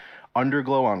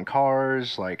 underglow on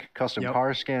cars, like custom Yep.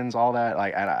 car skins, all that.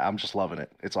 Like, and I'm just loving it.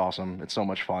 It's awesome. It's so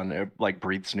much fun. It like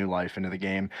breathes new life into the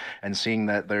game, and seeing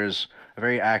that there's a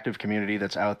very active community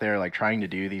that's out there like trying to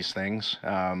do these things.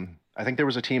 I think there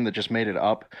was a team that just made it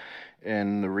up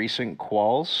in the recent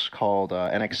quals called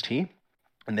NXT.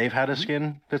 And they've had a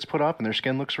skin that's put up, and their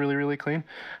skin looks really, really clean.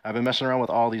 I've been messing around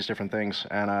with all these different things,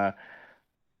 and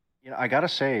I gotta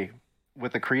say,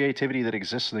 with the creativity that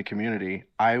exists in the community,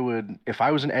 I would, if I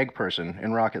was an egg person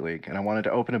in Rocket League and I wanted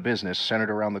to open a business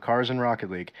centered around the cars in Rocket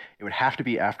League, it would have to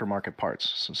be aftermarket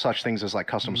parts, such things as like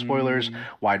custom spoilers,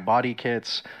 wide body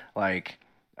kits, like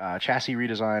chassis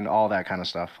redesign, all that kind of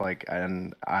stuff. Like,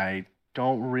 and I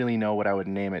don't really know what I would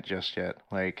name it just yet.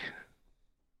 Like,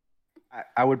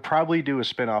 I would probably do a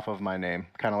spin-off of my name,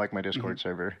 kind of like my Discord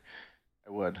server. I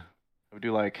would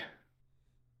do like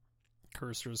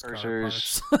Cursors.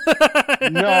 Cursors. Car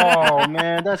No,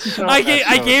 man, that's so. I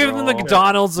that's gave so him the dull.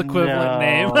 McDonald's equivalent No,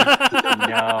 name.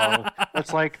 No,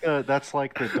 that's like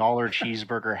the dollar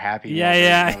cheeseburger Happy Meal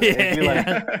Yeah, version of it. It'd be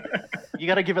yeah. like, you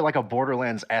got to give it like a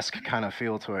Borderlands-esque kind of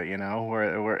feel to it, you know,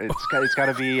 where it's got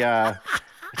to be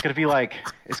it's got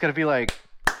to be like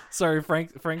Sorry,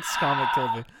 Frank's comment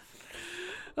killed me.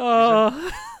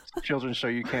 Oh. children's show.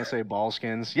 You can't say ball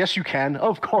skins. Yes, you can.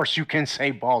 Of course, you can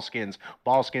say ball skins.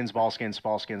 Ball skins, ball skins,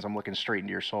 ball skins. I'm looking straight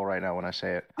into your soul right now when I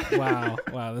say it.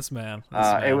 Wow, this man.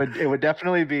 It would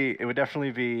definitely be. It'd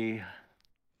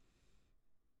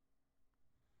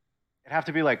have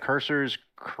to be like Cursor's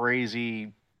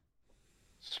crazy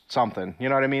something. You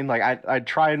know what I mean? Like I'd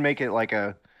try and make it like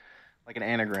an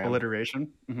anagram.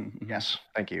 Alliteration. Yes,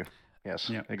 thank you.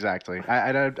 Yes, Yep. exactly.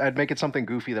 I'd make it something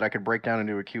goofy that I could break down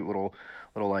into a cute little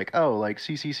like, oh, like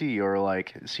CCC or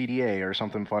like CDA or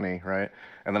something funny, right?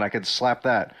 And then I could slap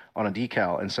that on a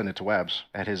decal and send it to Webbs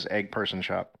at his egg person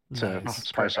shop to Nice.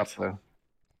 spice up Perfect.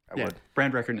 I Yeah, would.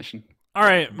 brand recognition. All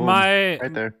right, Boom. my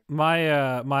Right there.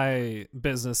 my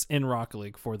business in Rocket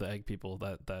League for the egg people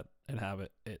that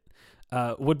inhabit it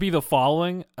would be the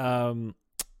following.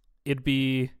 It'd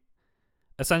be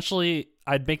essentially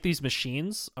I'd make these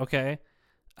machines, okay,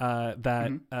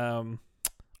 that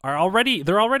they're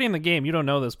already in the game. You don't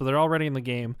know this, but they're already in the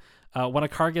game. When a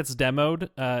car gets demoed,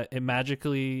 it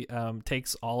magically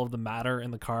takes all of the matter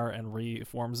in the car and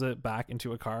reforms it back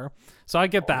into a car. So I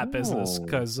get that business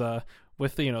because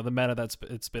with the meta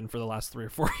it's been for the last 3 or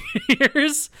 4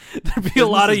 years, there'd be a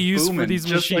lot of use for these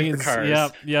just like the machines.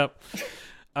 cars.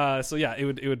 Yep. So yeah,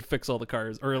 it would fix all the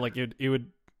cars, or like it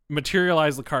would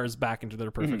materialize the cars back into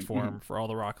their perfect form for all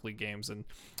the Rocket League games, and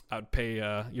I'd pay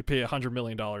you'd pay $100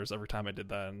 million every time I did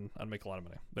that, and I'd make a lot of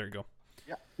money. There you go.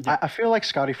 Yeah. I feel like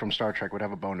Scotty from Star Trek would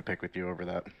have a bone to pick with you over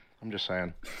that. I'm just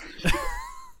saying.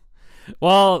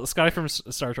 Well, Scotty from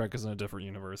Star Trek is in a different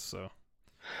universe, so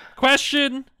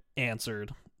question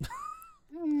answered.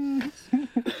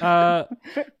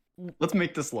 Let's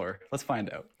make this lore. Let's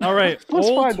find out. All right, Let's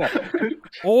find out.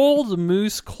 Old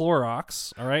Moose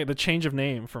Clorox. All right, the change of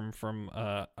name from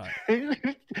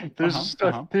There's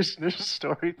a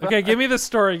story. Okay, give me the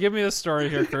story. Give me the story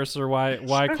here, Cursor. Why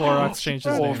Clorox changed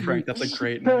his Oh, name? Frank, that's a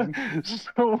great name.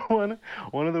 So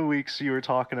one of the weeks you were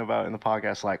talking about in the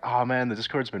podcast, like, oh man, the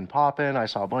Discord's been popping. I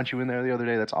saw a bunch of you in there the other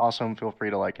day. That's awesome. Feel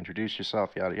free to like introduce yourself,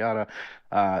 yada yada.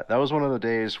 That was one of the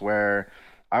days where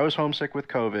I was homesick with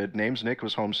COVID. Name's Nick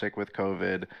was homesick with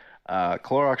COVID.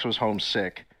 Clorox was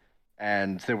homesick,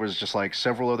 and there was just like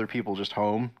several other people just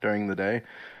home during the day.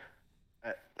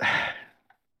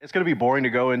 It's gonna be boring to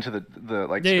go into the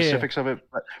like specifics of it,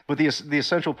 but the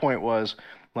essential point was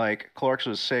like Clorox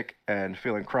was sick and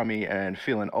feeling crummy and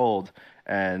feeling old,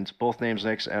 and both names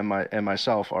Nick's and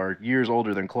myself are years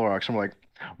older than Clorox. I'm like,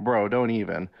 bro, don't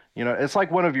even. It's like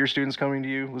one of your students coming to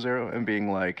you, Lazaro, and being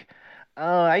like,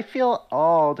 oh, I feel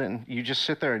old, and you just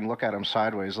sit there and look at him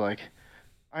sideways like,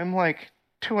 I'm like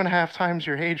 2.5 times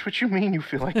your age. What you mean you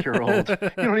feel like you're old? You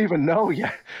don't even know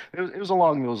yet. It was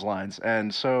along those lines.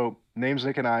 And so Names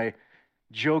Nick and I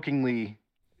jokingly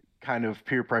kind of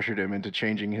peer pressured him into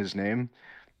changing his name.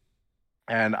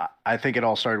 And I think it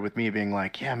all started with me being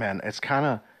like, yeah, man, it's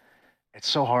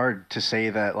so hard to say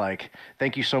that, like,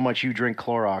 thank you so much, you drink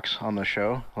Clorox on the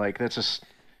show. Like, it's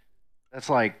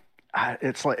like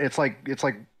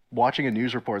watching a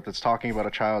news report that's talking about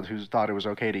a child who thought it was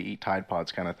okay to eat Tide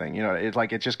Pods, kind of thing.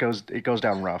 It goes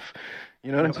down rough.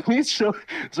 You know what I mean? So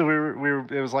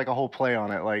it was like a whole play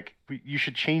on it. Like, you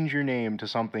should change your name to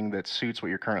something that suits what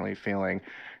you're currently feeling.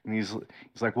 And he's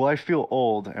like, well, I feel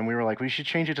old, and we were like, we should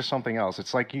change it to something else.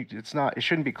 It's like it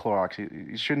shouldn't be Clorox.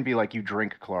 It shouldn't be like you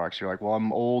drink Clorox. You're like, well,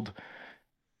 I'm old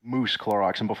Moose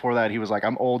Clorox, and before that he was like,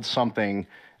 I'm old something.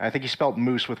 And I think he spelled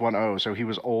moose with one O, so he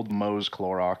was Old Moe's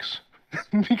Clorox.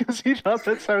 Because he thought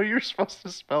that's how you're supposed to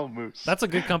spell moose. That's a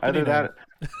good company Either name.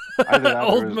 that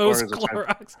Old or Moose it's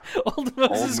Clorox. Old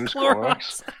Moose Moose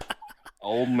Clorox.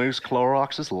 Old Moose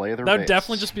Clorox's leather. That would base.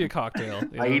 definitely just be a cocktail.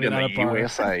 Made in the at a bar.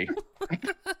 USA.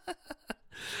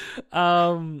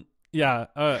 Yeah,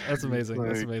 that's amazing.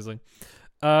 That's amazing.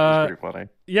 That's pretty funny.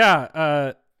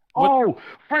 Yeah, Oh,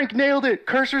 Frank nailed it!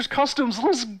 Cursor's Customs,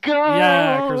 let's go!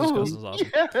 Yeah, Cursor's Customs is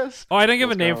awesome. Yes. oh, I didn't give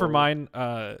a Let's name go. for mine.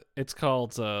 It's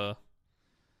called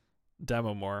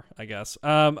Demo More, I guess.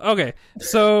 Okay,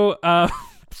 so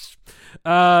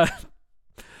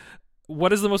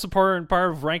what is the most important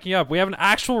part of ranking up? We have an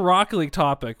actual Rocket League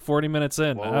topic. 40 minutes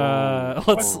in. Whoa.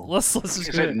 Let's just Is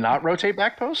do it not rotate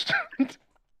back post?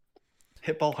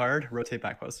 Hit ball hard, rotate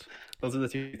back post. Those are the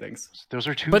two things. Those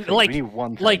are two But, things. like- We need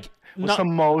one thing. like What's not the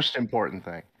most important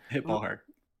thing? Hit ball hard.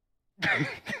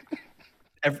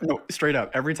 No, straight up.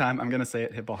 Every time I'm gonna say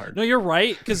it, hit ball hard. No, you're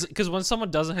right, because when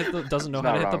someone doesn't know It's how to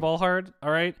not hit the wrong. ball hard,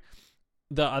 all right,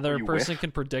 the other You person whiff.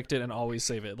 can predict it and always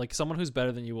save it. Like someone who's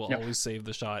better than you will Yep. always save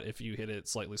the shot if you hit it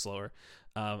slightly slower.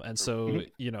 And so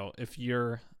Mhm. you know if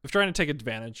you're trying to take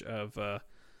advantage of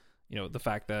the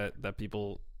fact that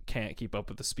people can't keep up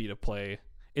with the speed of play,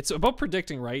 it's about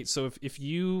predicting, right? So if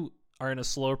you are in a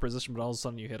slower position but all of a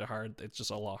sudden you hit it hard, it's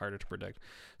just a lot harder to predict.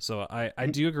 So I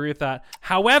do agree with that.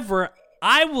 However,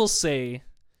 I will say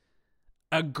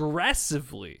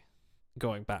aggressively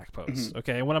going back post.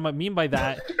 Okay, and what I mean by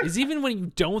that is even when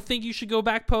you don't think you should go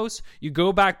back post, you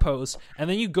go back post and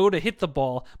then you go to hit the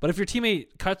ball, but if your teammate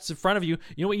cuts in front of you,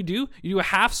 you know what you do? You do a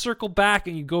half circle back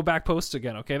and you go back post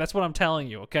again. Okay, that's what I'm telling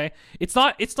you. Okay, it's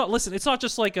not listen, it's not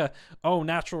just like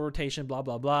natural rotation, blah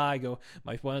blah blah, I go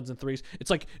my ones and threes.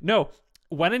 It's like, no,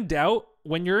 when in doubt,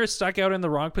 when you're stuck out in the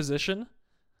wrong position,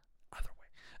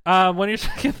 when you're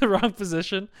stuck in the wrong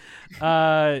position,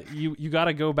 you got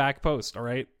to go back post. All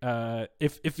right.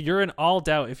 If you're in all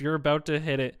doubt, if you're about to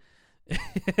hit it,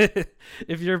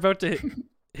 if you're about to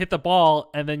hit the ball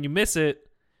and then you miss it,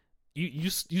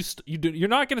 you're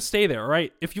not going to stay there. All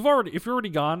right. If you're already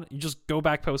gone, you just go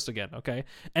back post again. Okay.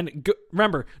 And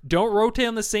remember, don't rotate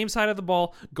on the same side of the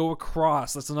ball. Go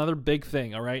across. That's another big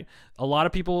thing. All right. A lot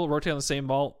of people rotate on the same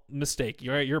ball. Mistake.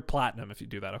 You're platinum if you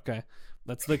do that. Okay.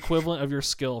 That's the equivalent of your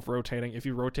skill of rotating if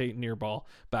you rotate near ball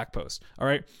back post. All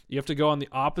right. You have to go on the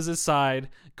opposite side,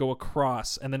 go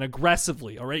across, and then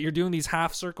aggressively. All right. You're doing these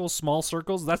half circles, small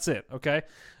circles. That's it. Okay.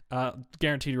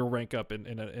 Guaranteed you'll rank up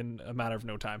in a matter of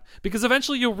no time, because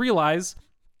eventually you'll realize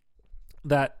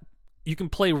that you can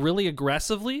play really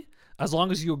aggressively as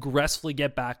long as you aggressively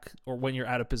get back or when you're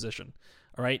out of position.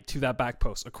 All right. To that back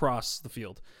post across the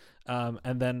field.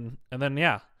 And then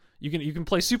yeah. You can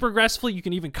play super aggressively. You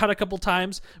can even cut a couple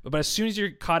times, but as soon as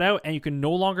you're caught out and you can no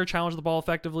longer challenge the ball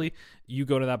effectively, you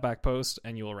go to that back post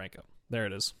and you will rank up. There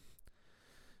it is.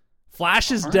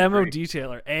 Flash's demo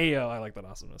detailer. Ayo, I like that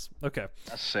awesomeness. Okay.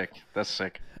 That's sick.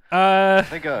 I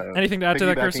think anything to add to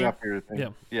that, piggybacking Cursor? off your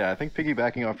thing. Yeah, I think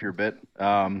piggybacking off your bit.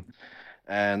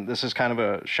 And this is kind of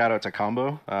a shout out to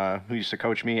Combo, who used to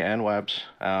coach me and Webs,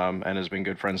 and has been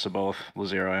good friends to both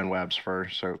Lazero and Webs for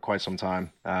quite some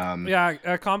time.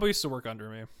 Combo used to work under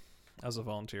me as a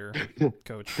volunteer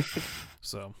coach.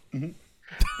 So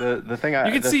the thing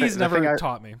you can see he's never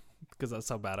taught me because that's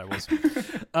how bad I was.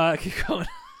 Keep going.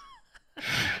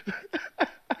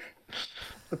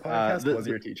 The podcast was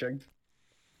the- your teaching.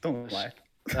 Don't lie.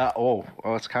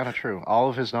 It's kind of true. All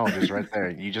of his knowledge is right there.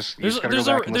 You just There's gotta go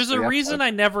back and a listen to the reason episode. I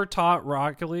never taught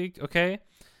Rocket League, okay?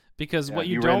 Because Yeah, what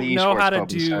you you were in don't the know esports how to club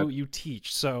do, instead. you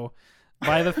teach. So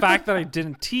by the fact that I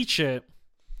didn't teach it,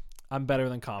 I'm better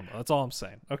than Combo. That's all I'm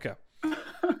saying. Okay.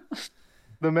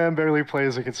 The man barely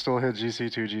plays and can still hit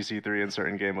GC2, GC3 in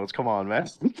certain game modes. Come on, man.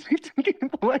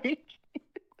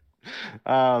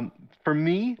 For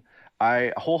me,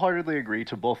 I wholeheartedly agree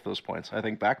to both those points. I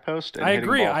think back post and I hitting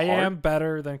agree. ball I hard- am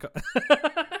better than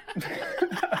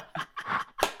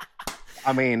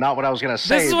I mean, not what I was gonna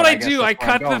say. This is but what I guess do. that's I where I'm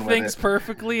cut the going with things it.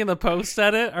 perfectly in the post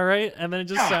edit, all right? And then it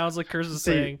just sounds like Curse is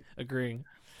See. saying agreeing.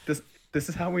 This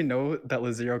is how we know that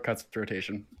Lazero cuts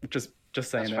rotation. Just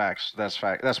saying That's it. facts. That's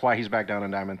fact. That's why he's back down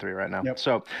in Diamond 3 right now. Yep.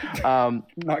 So, Not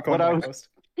going What I back was-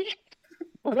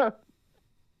 post.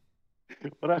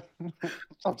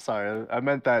 I'm sorry. I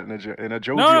meant that in a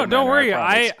joke. No, don't worry.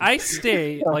 I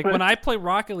stay like when I play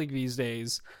Rocket League these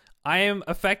days, I am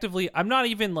effectively I'm not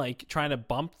even like trying to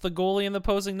bump the goalie in the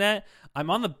opposing net. I'm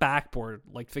on the backboard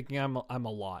like thinking I'm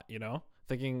a lot, you know?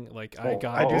 Thinking like I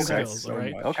got I all do the that skills, so all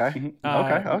right? much. Okay.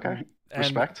 Uh, Okay. And-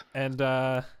 Respect. And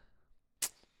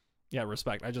Yeah,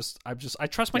 respect. I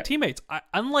trust my teammates.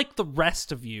 Unlike the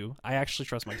rest of you, I actually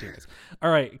trust my teammates. All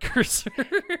right, Cursor,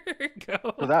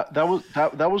 go. So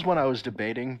that was when I was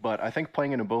debating, but I think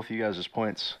playing into both of you guys'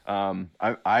 points,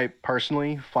 I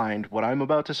personally find what I'm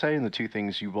about to say and the two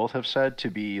things you both have said to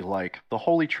be like the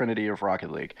holy trinity of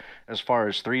Rocket League, as far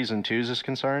as 3s and 2s is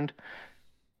concerned.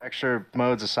 Extra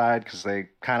modes aside, because they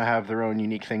kind of have their own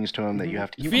unique things to them that you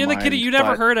have to keep in Fiend the mind. Kitty, you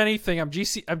never heard anything. I'm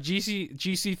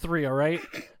GC3. All right.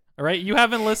 All right, you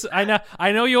haven't listened.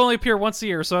 I know you only appear once a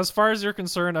year, so as far as you're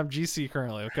concerned, I'm GC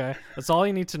currently. Okay, that's all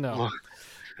you need to know.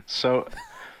 So,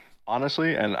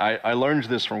 honestly, and I learned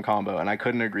this from Combo, and I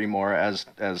couldn't agree more. As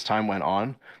time went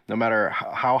on, no matter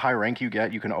how high rank you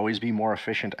get, you can always be more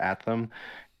efficient at them.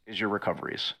 Is your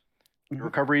recoveries? Your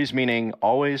recoveries meaning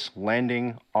always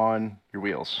landing on your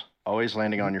wheels, always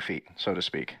landing on your feet, so to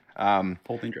speak.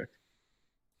 Holding drift.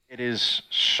 It is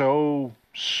so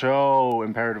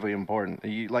imperatively important.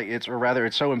 It's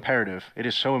so imperative. It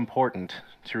is so important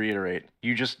to reiterate.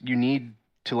 You need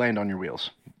to land on your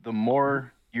wheels. The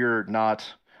more you're not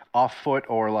off foot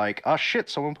or like, oh shit,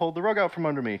 someone pulled the rug out from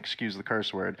under me. Excuse the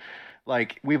curse word.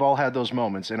 Like, we've all had those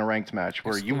moments in a ranked match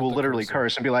where you will literally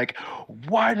curse and be like,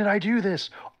 why did I do this?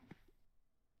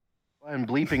 And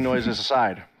bleeping noises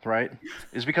aside, right,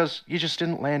 is because you just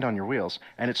didn't land on your wheels.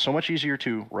 And it's so much easier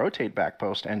to rotate back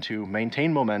post and to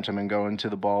maintain momentum and go into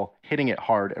the ball, hitting it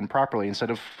hard and properly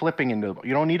instead of flipping into the ball.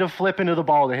 You don't need to flip into the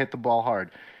ball to hit the ball hard.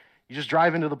 You just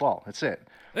drive into the ball. That's it.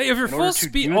 Hey, if you're full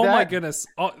speed, my goodness.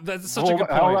 Oh, that's such a good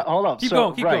point. Hold up. Keep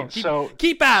going.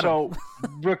 Keep at him. So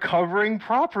recovering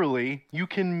properly, you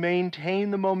can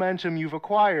maintain the momentum you've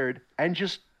acquired and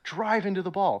just drive into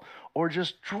the ball or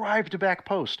just drive to back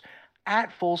post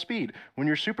at full speed. When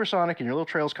you're supersonic and your little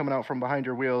trail's coming out from behind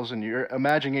your wheels and you're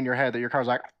imagining in your head that your car's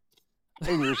like,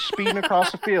 and you're speeding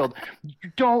across the field,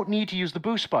 you don't need to use the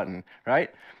boost button,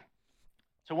 right?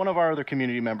 So one of our other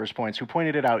community members who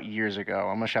pointed it out years ago,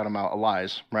 I'm going to shout him out,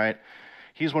 Elias, right?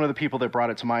 He's one of the people that brought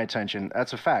it to my attention.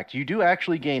 That's a fact. You do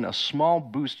actually gain a small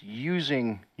boost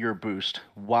using your boost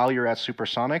while you're at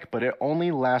supersonic, but it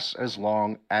only lasts as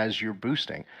long as you're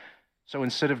boosting. So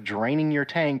instead of draining your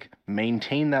tank,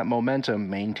 maintain that momentum,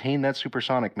 maintain that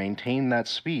supersonic, maintain that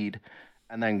speed,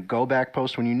 and then go back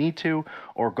post when you need to,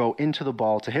 or go into the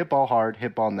ball to hit ball hard,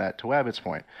 hit ball net, to Wabbit's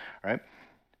point, right?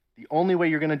 The only way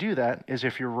you're going to do that is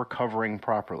if you're recovering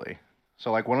properly. So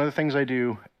like one of the things I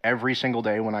do every single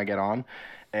day when I get on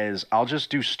is I'll just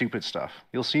do stupid stuff.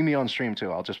 You'll see me on stream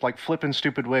too. I'll just like flip in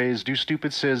stupid ways, do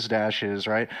stupid sizz dashes,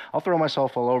 right? I'll throw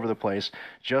myself all over the place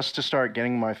just to start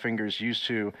getting my fingers used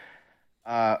to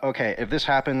okay, if this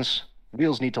happens,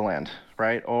 wheels need to land,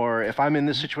 right? Or if I'm in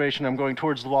this situation, I'm going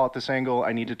towards the wall at this angle,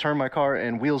 I need to turn my car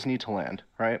and wheels need to land,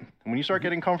 right? And when you start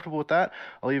getting comfortable with that,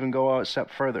 I'll even go a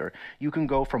step further. You can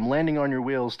go from landing on your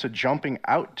wheels to jumping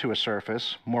out to a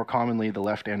surface, more commonly the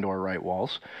left and or right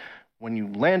walls. When you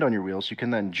land on your wheels, you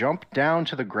can then jump down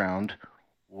to the ground,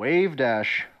 wave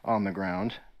dash on the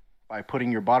ground by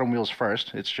putting your bottom wheels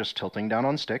first. It's just tilting down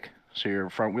on stick. So your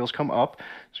front wheels come up,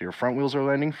 so your front wheels are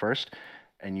landing first,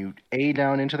 and you A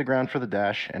down into the ground for the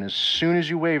dash, and as soon as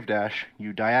you wave dash,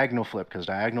 you diagonal flip, because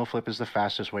diagonal flip is the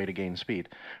fastest way to gain speed,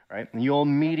 right? And you'll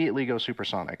immediately go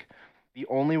supersonic. The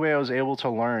only way I was able to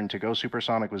learn to go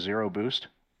supersonic with zero boost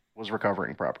was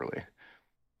recovering properly.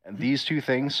 And these two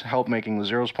things help making the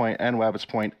Zero's Point and Wabbit's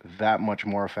Point that much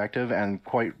more effective, and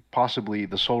quite possibly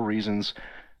the sole reasons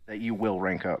that you will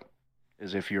rank up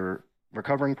is if you're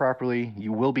recovering properly,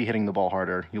 you will be hitting the ball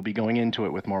harder. You'll be going into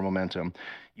it with more momentum.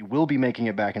 You will be making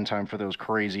it back in time for those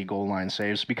crazy goal line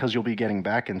saves because you'll be getting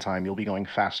back in time. You'll be going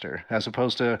faster as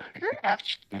opposed to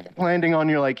landing on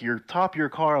your top of your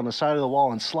car on the side of the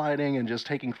wall and sliding and just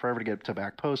taking forever to get to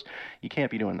back post. You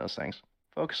can't be doing those things.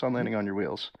 Focus on landing on your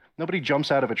wheels. Nobody jumps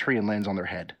out of a tree and lands on their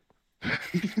head. Oh,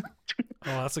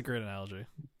 that's a great analogy.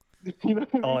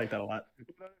 I like that a lot.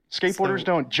 Skateboarders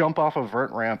don't jump off a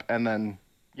vert ramp and then,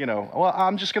 well,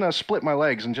 I'm just going to split my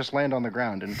legs and just land on the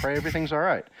ground and pray everything's all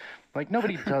right. Like,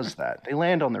 nobody does that. They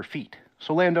land on their feet.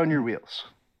 So land on your wheels.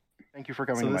 Thank you for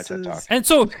coming to my TED Talk. And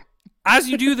so, as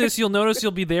you do this, you'll notice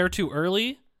you'll be there too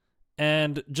early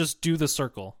and just do the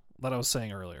circle that I was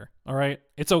saying earlier. All right?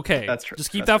 It's okay. That's true.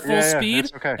 Just keep that full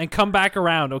speed okay. and come back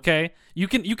around, okay? You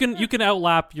can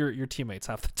outlap your teammates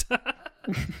half the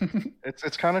time.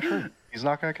 It's kind of true. He's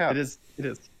not going to cap. It is.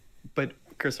 But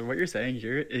Cursor, what you're saying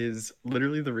here is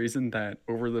literally the reason that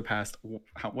over the past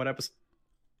what episode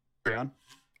are we on?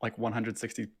 Like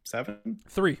 167?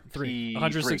 Three.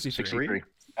 163.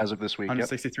 As of this week.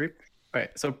 163? Yep. Okay,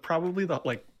 so probably the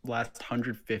last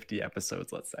 150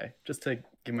 episodes, let's say, just to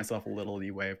give myself a little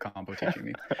leeway of combo teaching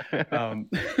me.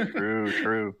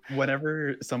 True.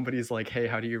 Whenever somebody's like, "Hey,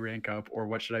 how do you rank up?" or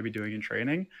 "What should I be doing in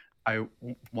training?"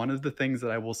 one of the things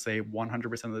that I will say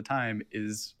 100% of the time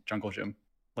is jungle gym.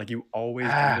 Like, you always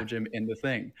jungle gym in the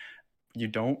thing. You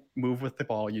don't move with the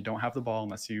ball. You don't have the ball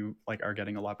unless you are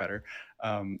getting a lot better.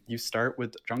 You start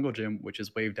with jungle gym, which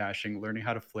is wave dashing, learning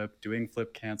how to flip, doing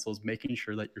flip cancels, making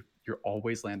sure that you're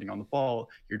always landing on the ball.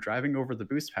 You're driving over the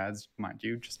boost pads, mind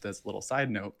you, just as a little side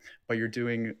note, but you're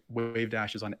doing wave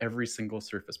dashes on every single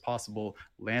surface possible,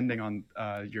 landing on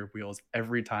your wheels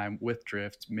every time with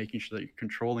drift, making sure that you're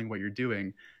controlling what you're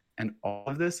doing. And all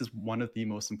of this is one of the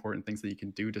most important things that you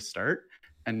can do to start.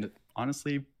 And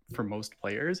honestly, for most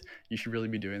players, you should really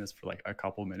be doing this for a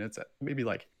couple minutes, maybe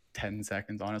 10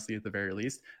 seconds, honestly, at the very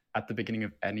least, at the beginning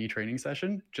of any training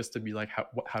session, just to be like,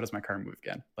 how does my car move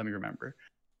again? Let me remember.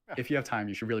 If you have time,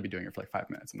 you should really be doing it for 5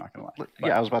 minutes. I'm not going to lie.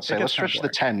 Yeah, I was about to say, let's stretch the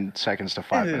 10 seconds to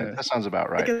 5 minutes. That sounds about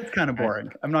right. It gets kind of boring.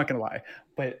 I'm not going to lie.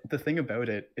 But the thing about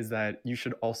it is that you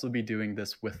should also be doing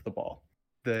this with the ball.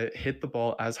 The hit the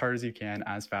ball as hard as you can,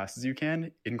 as fast as you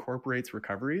can, incorporates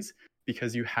recoveries,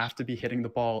 because you have to be hitting the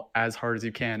ball as hard as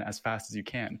you can, as fast as you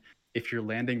can. If you're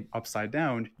landing upside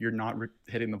down, you're not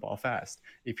hitting the ball fast.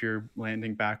 If you're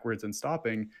landing backwards and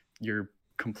stopping, you're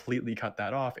completely cut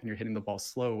that off and you're hitting the ball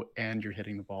slow and you're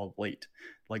hitting the ball late.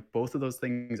 Both of those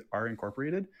things are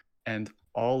incorporated, and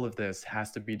all of this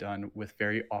has to be done with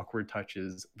very awkward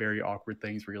touches, very awkward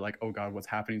things where you're like, oh God, what's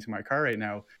happening to my car right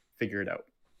now? Figure it out.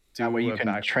 That way you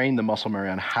can train the muscle memory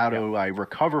on how do I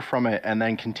recover from it and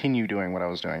then continue doing what I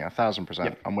was doing. 1,000%.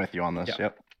 Yep. I'm with you on this.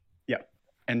 Yep.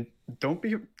 And don't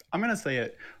be, I'm going to say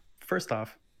it first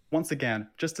off, once again,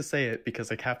 just to say it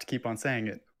because I have to keep on saying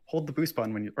it. Hold the boost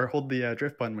button hold the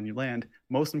drift button when you land.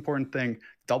 Most important thing,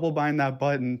 double bind that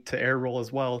button to air roll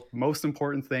as well. Most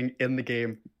important thing in the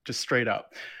game, just straight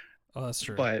up. Oh, that's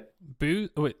true. But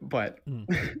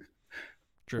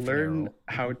learn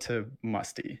how to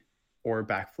musty or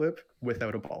backflip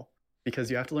without a ball,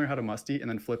 because you have to learn how to musty and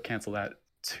then flip cancel that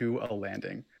to a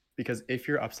landing. Because if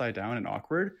you're upside down and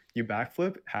awkward, you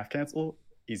backflip, half cancel,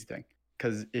 easy thing.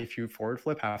 Because if you forward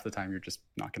flip, half the time you're just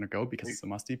not going to go because it's a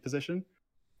musty position.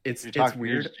 It's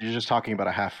weird. You're just talking about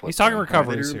a half flip. He's talking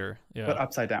recoveries here. Yeah. But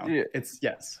upside down. Yeah. It's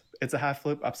a half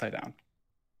flip upside down,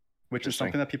 which is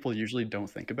something that people usually don't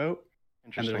think about.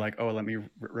 And they're like, oh, let me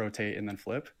rotate and then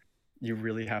flip. You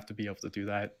really have to be able to do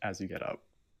that as you get up.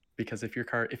 Because if you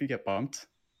get bumped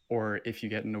or if you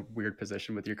get in a weird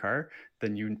position with your car,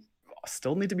 then you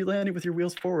still need to be landing with your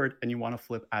wheels forward, and you want to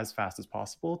flip as fast as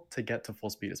possible to get to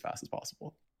full speed as fast as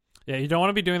possible. Yeah, you don't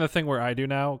want to be doing the thing where I do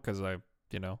now, because I,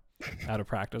 out of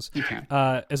practice. You can.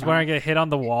 Is where I get hit on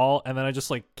the wall, and then I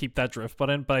just keep that drift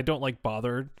button, but I don't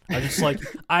bother. I just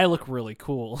I look really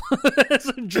cool.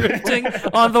 So drifting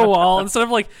on the wall instead of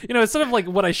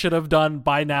what I should have done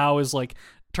by now is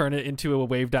turn it into a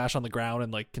wave dash on the ground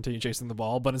and continue chasing the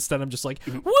ball, but instead I'm just woo,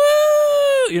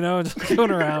 just going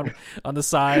around on the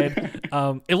side.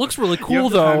 It looks really cool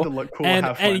though, cool,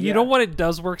 and you know what, it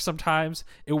does work sometimes.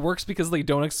 It works because they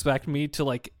don't expect me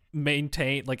to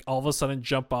maintain all of a sudden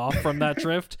jump off from that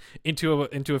drift into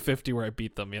a 50 where I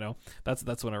beat them.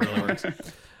 That's when it really works.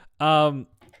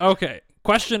 Okay,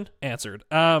 question answered.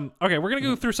 Okay, we're gonna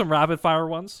go through some rapid fire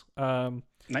ones.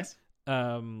 Nice.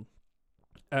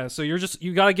 So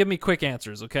you gotta give me quick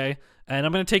answers, okay? And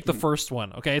I'm gonna take the first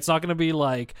one, okay? It's not gonna be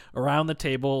around the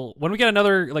table. When we get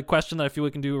another question that I feel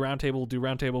we can do round table, we'll do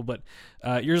round table. But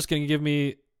you're just gonna give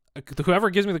me whoever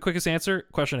gives me the quickest answer,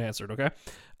 question answered, okay?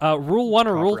 Rule 1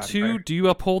 or rule 2? Do you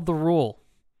uphold the rule?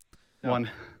 1.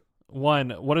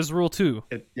 What is rule 2?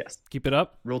 Yes. Keep it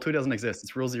up. Rule 2 doesn't exist.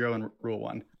 It's rule 0 and rule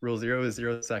 1. Rule 0 is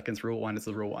 0 seconds. Rule 1 is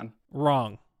the rule 1.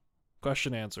 Wrong.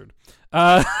 Question answered.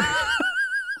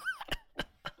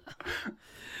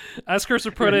 As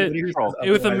Cursor put it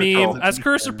with a meme. As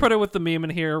Cursor put it with the meme in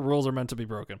here, rules are meant to be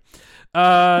broken.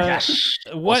 Yes.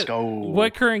 Let's go.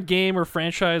 What current game or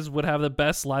franchise would have the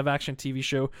best live-action TV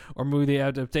show or movie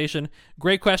adaptation?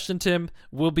 Great question, Tim.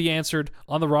 Will be answered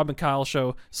on the Rob and Kyle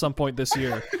show some point this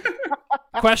year.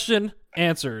 Question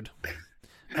answered.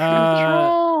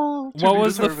 What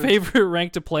was the favorite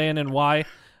rank to play in and why?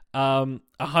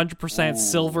 100%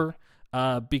 silver.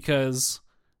 Because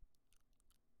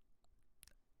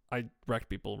I wrecked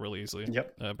people really easily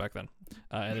back then.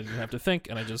 And I didn't have to think,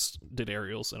 and I just did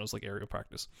aerials, and it was aerial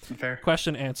practice. Fair.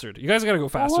 Question answered. You guys got to go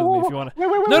faster than me if you want to.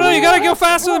 No, you got to go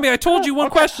faster than me. I told you one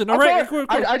question. All right.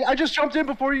 I just jumped in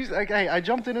before you. I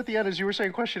jumped in at the end as you were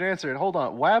saying question answered. Hold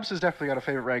on. Wabs has definitely got a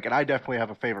favorite rank, and I definitely have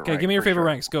a favorite rank. Okay, give me your favorite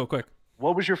ranks. Go, quick.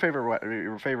 What was your favorite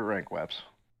rank, Wabs?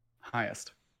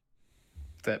 Highest.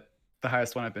 That's it. The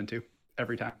highest one I've been to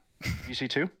every time.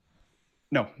 GC2?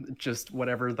 No, just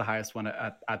whatever the highest one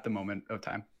at the moment of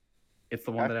time. It's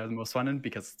the one Okay. that I have the most fun in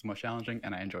because it's the most challenging,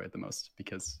 and I enjoy it the most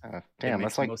because it Damn, makes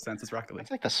that's the like most sense as Rocket League.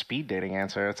 that's like the speed dating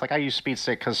answer. It's like I use speed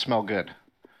stick because smell good.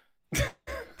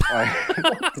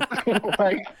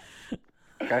 Like,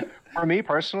 okay. For me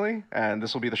personally, and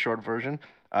this will be the short version,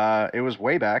 it was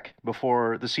way back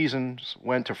before the seasons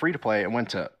went to free to play and went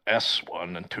to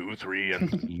S1 and 2, 3,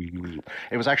 and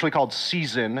it was actually called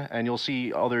Season, and you'll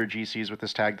see other GCs with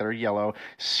this tag that are yellow.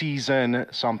 Season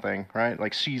something, right?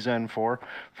 Like Season 4.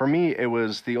 For me, it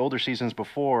was the older seasons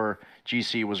before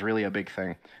GC was really a big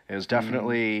thing. It was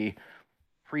definitely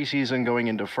preseason going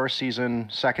into first season,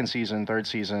 second season, third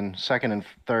season, second and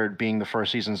third being the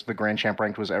first seasons the Grand Champ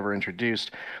ranked was ever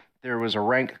introduced. There was a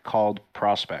rank called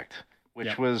Prospect, which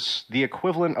Yep. was the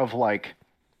equivalent of like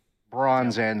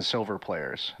bronze and silver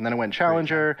players. And then it went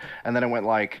Challenger, and then it went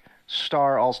like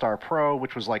Star, All-Star Pro,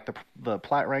 which was like the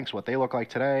plat ranks, what they look like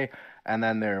today. And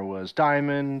then there was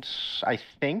Diamond, I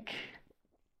think.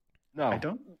 No. I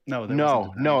don't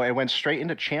know. No, it went straight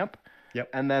into Champ. Yep.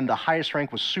 And then the highest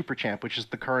rank was Super Champ, which is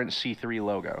the current C3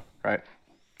 logo, right?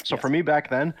 So Yes. for me back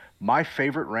then, my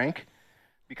favorite rank,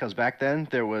 because back then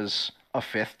there was a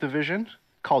 5th division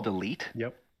called Elite,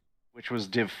 Yep. which was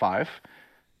Div 5.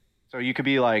 So you could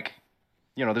be like,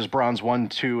 you know, there's bronze 1,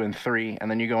 2, and 3,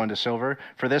 and then you go into silver.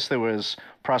 For this, there was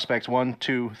Prospect 1,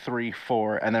 2, 3,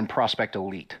 4, and then Prospect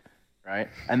Elite, right?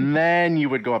 And then you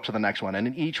would go up to the next one. And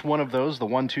in each one of those, the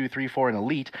 1, 2, 3, 4, and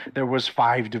Elite, there was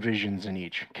 5 divisions in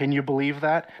each. Can you believe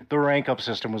that? The rank up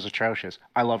system was atrocious.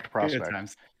 I loved Prospect. Good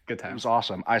times. Good It times. was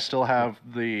awesome. I still have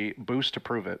the boost to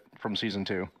prove it from season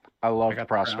 2. I loved got the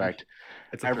crown. Prospect.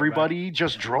 It's a throwback. Everybody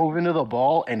just drove into the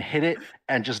ball and hit it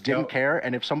and just didn't Yep. care.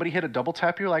 And if somebody hit a double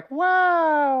tap, you're like,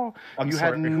 wow. I'm you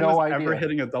sorry, had who no was idea. ever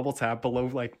hitting a double tap below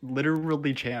like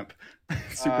literally champ,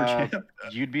 super champ.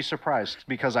 You'd be surprised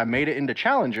because I made it into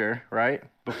Challenger, right?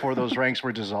 Before those ranks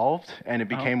were dissolved and it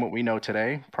became what we know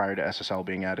today prior to SSL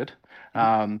being added.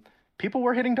 People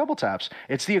were hitting double taps.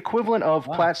 It's the equivalent of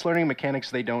Platts learning mechanics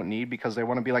they don't need because they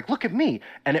want to be like, look at me.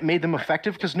 And it made them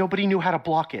effective because nobody knew how to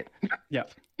block it. Yeah,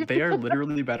 they are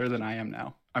literally better than I am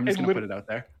now. I'm just gonna put it out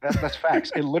there. That's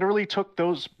facts. It literally took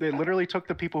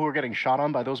the people who were getting shot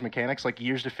on by those mechanics like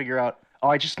years to figure out, oh,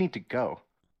 I just need to go.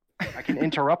 I can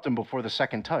interrupt them before the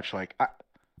second touch. Like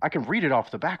I can read it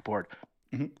off the backboard.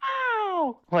 Mhm.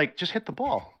 Ow! Like just hit the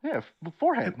ball. Yeah,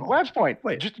 forehead. Labs point.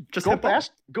 Wait, just just go hit ball.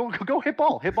 fast. Go hit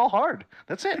ball. Hit ball hard.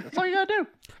 That's it. That's all you gotta do.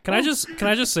 Can I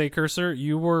just say, Cursor,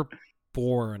 you were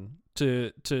born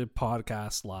to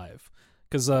podcast live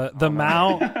because the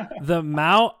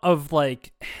amount of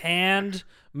like hand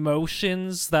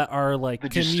motions that are like The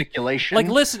can you- gesticulation. like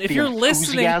listen if the you're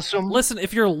listening enthusiasm.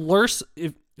 if you're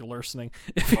listening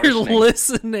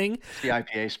The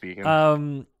IPA speaking.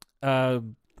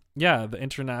 yeah, the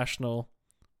International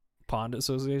Pond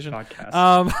Association Podcast.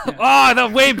 oh, no,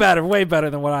 way better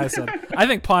than what I said. I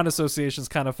think Pond Association is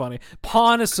kind of funny.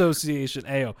 Pond Association,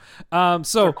 ayo.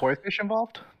 Are koi fish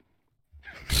involved?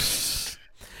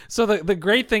 So the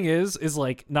great thing is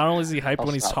like not only is he hyped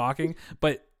when he's stop. talking,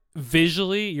 but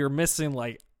visually you're missing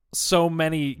like so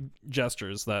many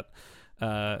gestures that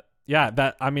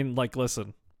that I mean like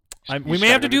listen. We may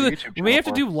have to do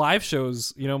do live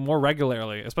shows, more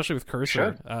regularly, especially with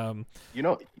Cursor. You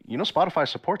know Spotify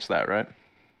supports that, right?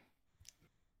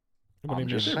 What do you I'm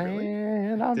just mean?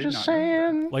 saying. I'm Did just not know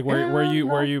saying. Like where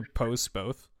you post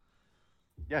both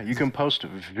Yeah, you can post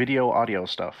video, audio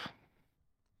stuff.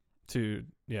 to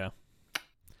Yeah.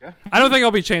 I don't think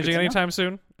I'll be changing anytime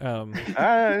soon.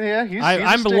 Yeah, he's I'm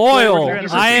a stickler. loyal.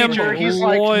 He's a I am teacher. He's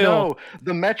like, loyal. no,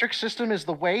 the metric system is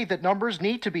the way that numbers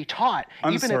need to be taught.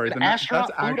 I'm Even sorry, if an that's astronaut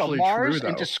flew to actually Mars true,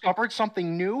 and though. discovered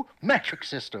something new, metric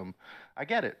system. I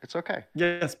get it. It's okay.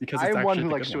 Yes, because I it's am one actually who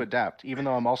the likes good to one. adapt, even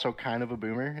though I'm also kind of a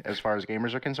boomer as far as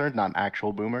gamers are concerned. Not an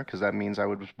actual boomer, because that means I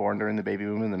was born during the baby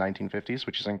boom in the 1950s,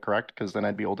 which is incorrect, because then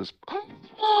I'd be old as...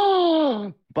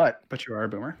 But But you are a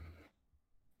boomer.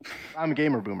 I'm a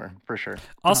gamer boomer, for sure.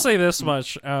 I'll say this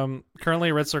much.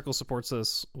 Currently, Red Circle supports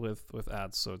this with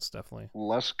ads, so it's definitely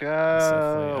Let's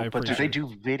definitely- I go. But do they appreciate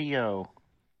do video?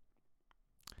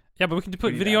 yeah. But we can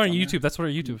put need video on ads on there. YouTube. That's what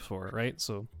our YouTube's for, right?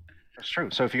 So That's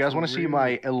true. So if you guys want to see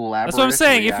my elaborate that's what I'm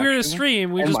saying. If we're to reaction,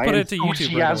 stream, we and just my put it to YouTube right away.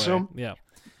 enthusiasm, Yeah.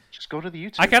 just go to the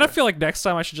YouTube. I kind of feel like next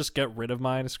time I should just get rid of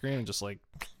mine screen and just like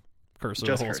Cursor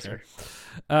Just the whole Cursor. screen.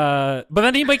 But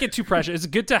then he might get too precious. It's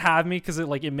good to have me because it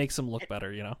makes him look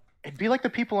better, It'd be like the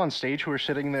people on stage who are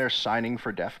sitting there signing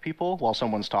for deaf people while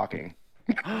someone's talking.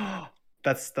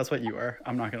 That's what you are.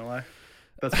 I'm not gonna lie.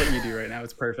 That's what you do right now.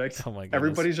 It's perfect. Oh my goodness.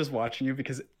 Everybody's just watching you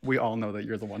because we all know that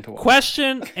you're the one to watch.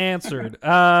 Question answered.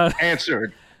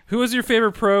 Answered. Who is your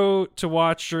favorite pro to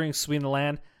watch during Sweet in the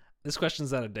Land? This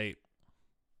question's out of date.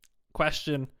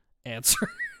 Question answer.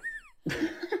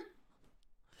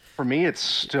 For me, it's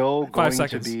still 5 going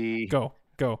seconds. to be Go.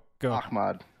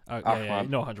 Ahmad. Yeah,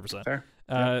 no, 100%. Fair.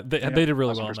 They did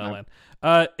really well in that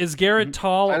land. Is Garrett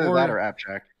tall Either that or or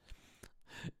Appjack.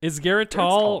 is Garrett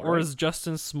tall or is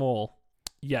Justin small?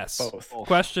 Yes. Both.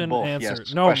 Question Both, answer.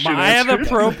 yes. No, Question I have the answered.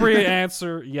 appropriate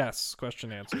answer. Yes.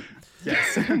 Question answer.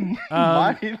 Yes.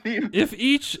 If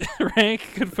each rank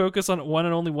could focus on one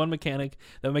and only one mechanic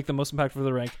that would make the most impact for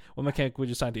the rank, what mechanic would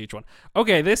you assign to each one?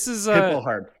 Okay, this is Hit ball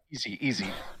hard.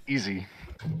 Easy.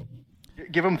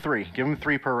 Give him 3. Give him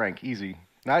 3 per rank. Easy.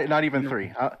 Not even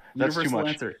 3. That's Universal too much.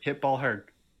 answer. Hit ball hard.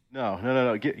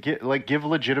 No. Give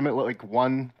legitimate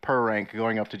 1 per rank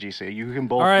going up to GC. You can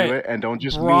both All right. do it, and don't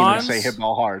just Bronze. mean and say hit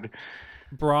ball hard.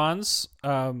 bronze.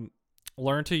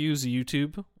 Learn to use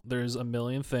YouTube. There's a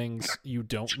million things you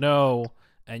don't know,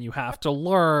 and you have to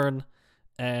learn.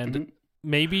 And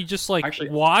maybe just Actually,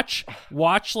 watch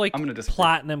like I'm gonna disagree.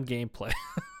 platinum gameplay.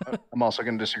 I'm also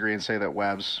going to disagree and say that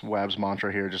Wab's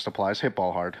mantra here just applies. Hit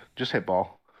ball hard. Just hit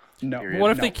ball. No. Period. What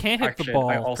if no. they can't hit the Actually, ball?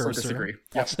 I also Cursor? disagree.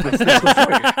 That's the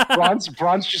point.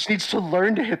 Bronze just needs to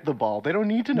learn to hit the ball. They don't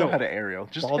need to know No. how to aerial.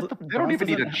 Just Ball- hit the. They don't bronze even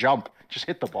need to doesn't- jump. Just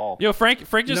hit the ball. Yo, Frank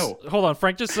just No. hold on.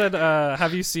 Frank just said,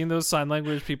 "Have you seen those sign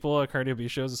language people at Cardio B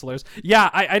shows? It's hilarious." Yeah,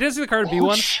 I didn't see the Cardio B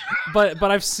one,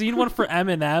 but I've seen one for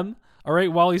Eminem. All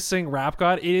right, while he's singing Rap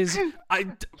God,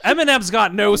 Eminem's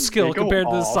got no skill They go compared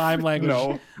to the off. sign language.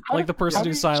 No. Like the person How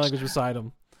doing do you- sign language beside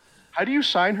him. How do you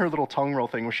sign her little tongue roll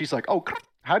thing where she's like, "Oh,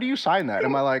 how do you sign that?"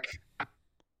 Am I like,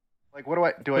 what do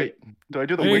I do? Wait. I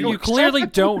do the You wiggle? clearly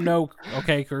don't know.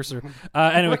 Okay, Cursor.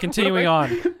 Anyway, continuing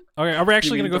on. Okay, are we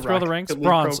actually You going to mean go through all the the ranks? Rocket League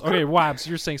Bronze. Pro? Okay, Wabs,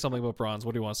 you're saying something about bronze.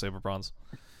 What do you want to say about bronze?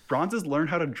 Bronze is learn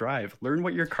how to drive. Learn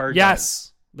what your car does.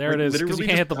 Yes, there it is. Because Literally you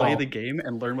can't hit the just play ball. the game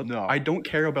and learn what. No. I don't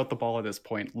care about the ball at this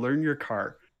point. Learn your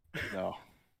car. No,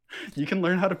 You can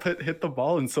learn how to hit the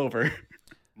ball in silver.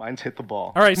 mine's hit the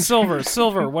ball. All right, silver.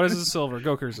 Silver. What is a silver?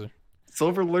 Go, Cursor.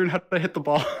 Silver, learn how to hit the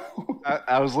ball.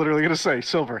 I was literally gonna say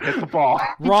silver. Hit the ball.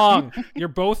 Wrong. You're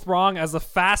both wrong. As the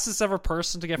fastest ever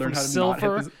person to get Learn from how to not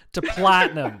silver hit to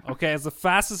platinum. Okay, as the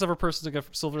fastest ever person to get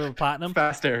from silver to platinum.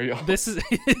 Fast aerial. This is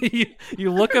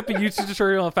you look up a YouTube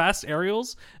tutorial on fast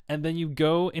aerials, and then you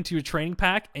go into your training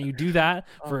pack and you do that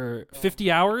for 50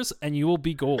 hours, and you will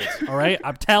be gold. All right,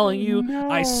 I'm telling you,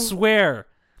 I swear.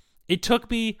 It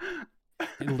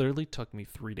literally took me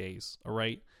 3 days. All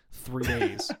right, 3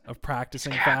 days of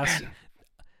practicing fast.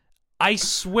 I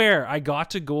swear, I got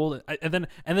to gold, and then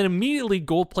immediately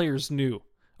gold players knew.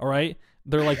 All right.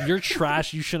 They're like, "You're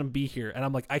trash. You shouldn't be here." And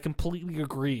I'm like, "I completely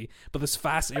agree, but this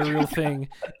fast aerial thing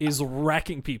is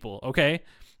wrecking people." Okay,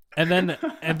 and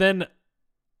then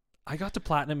I got to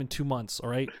platinum in 2 months. All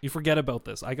right, you forget about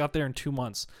this. I got there in 2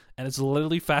 months, and it's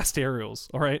literally fast aerials.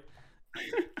 All right,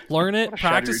 learn it, What a shot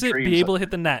of practice your it, be dreams. able to hit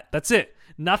the net. That's it.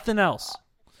 Nothing else.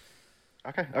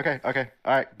 Okay. All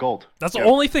right, gold. That's the Go.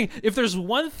 only thing. If there's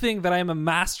one thing that I am a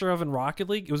master of in Rocket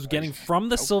League, it was getting from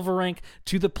the silver rank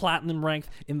to the platinum rank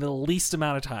in the least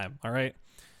amount of time. All right,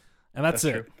 and that's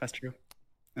it. True.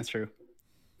 That's true.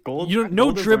 Gold. You don't, no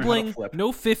gold is learn how to dribbling, flip.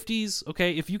 no 50s.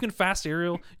 Okay, if you can fast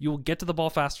aerial, you will get to the ball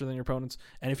faster than your opponents,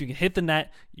 and if you can hit the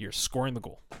net, you're scoring the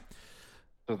goal.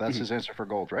 So that's his answer for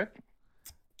gold, right?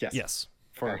 Yes. Yes.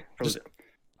 For Just-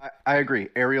 I agree.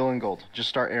 Aerial and gold. Just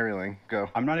start aerialing. Go.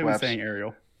 I'm not even Webs. saying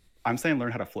aerial. I'm saying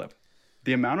learn how to flip.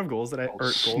 The amount of goals that I or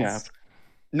goals. snap.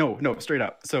 No, straight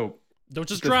up. So Don't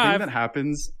just the drive. thing that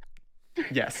happens.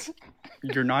 Yes,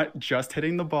 you're not just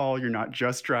hitting the ball. You're not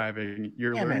just driving.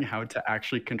 You're Damn learning it. how to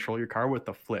actually control your car with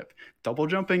the flip. Double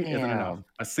jumping isn't Damn. enough.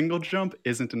 A single jump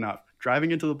isn't enough. Driving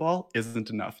into the ball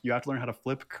isn't enough. You have to learn how to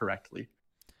flip correctly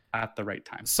at the right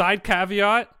time. Side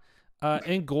caveat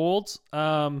in gold.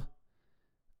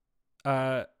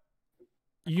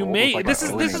 You Gold may was like this a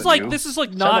is winning this is like move. this is like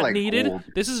Sounded not like needed. gold.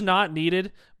 This is not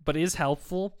needed, but is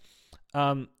helpful.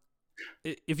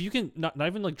 If you can not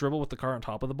even like dribble with the car on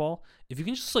top of the ball, if you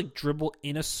can just like dribble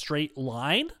in a straight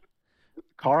line,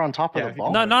 Car on top of Yeah, the if you-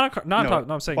 ball. not a car, not No, top.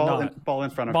 No, I'm saying ball not in, ball in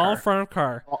front of ball car. in front of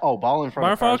car. Oh, ball in front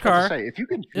Ball of car. I was about to car. say, if you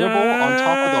can dribble on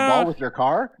top of the ball with your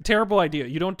car, Terrible idea.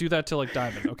 You don't do that to like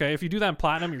diamond. Okay, if you do that in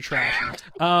platinum, you're trash.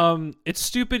 It's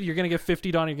stupid. You're gonna get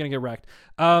 50'd on. You're gonna get wrecked.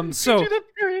 So.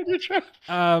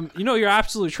 You're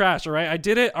absolutely trash. All right, I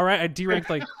did it. All right, I deranked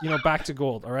like back to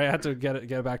gold. All right, I had to get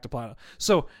it back to platinum.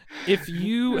 So if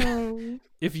you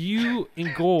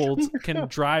in gold can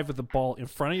drive with the ball in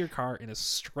front of your car in a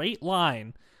straight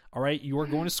line, All right, you are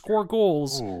going to score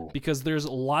goals Ooh. because there's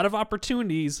a lot of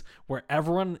opportunities where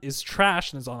everyone is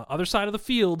trash and is on the other side of the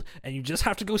field, and you just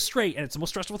have to go straight, and it's the most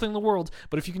stressful thing in the world.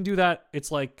 But if you can do that, it's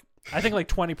like, I think like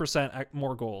 20%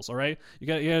 more goals. All right, you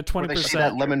got 20%. They see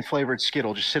that lemon flavored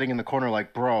Skittle just sitting in the corner,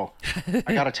 like, bro,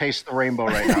 I gotta taste the rainbow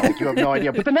right now. Like, you have no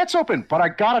idea, but the net's open. But I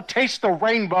gotta taste the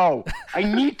rainbow. I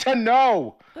need to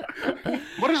know.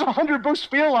 What does 100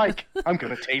 boost feel like? I'm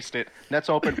gonna taste it. Net's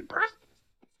open.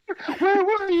 Where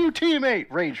were you, teammate?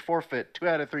 Rage, forfeit. 2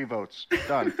 out of 3 votes.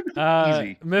 Done.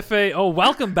 Easy. Miffy, oh,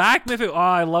 welcome back, Miffy. Oh,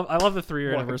 I love the 3-year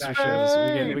Welcome anniversary back. shows.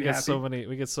 Hey, We get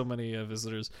happy. so many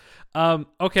visitors.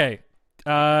 Okay.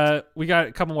 We got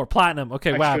a couple more platinum.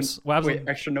 Okay, Wabs. Wait,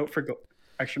 extra note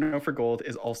for gold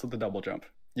is also the double jump.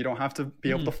 You don't have to be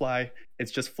able to fly.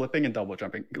 It's just flipping and double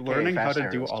jumping. Learning how fast to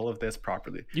do arrows. all of this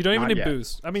properly. You don't even Not need yet.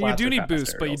 boost. I mean, you Flats do are need fast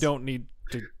boost, but you aerials. don't need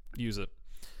to use it.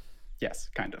 Yes,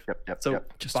 kind of. Yep. So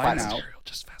Just by faster. now,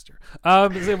 Just faster.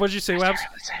 What did you say, Wabs?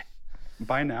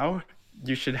 by now,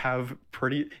 you should have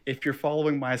if you're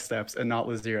following my steps and not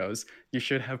Lazero's, you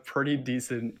should have pretty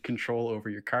decent control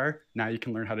over your car. Now you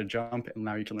can learn how to jump, and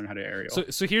now you can learn how to aerial.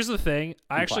 So here's the thing.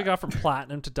 I actually got from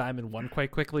platinum to diamond 1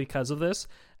 quite quickly because of this.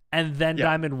 And then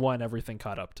diamond 1, everything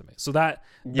caught up to me. So that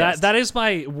is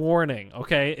my warning.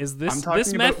 Okay, is I'm talking this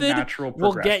about method natural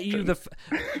will get you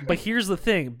progression. But here's the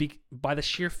thing: by the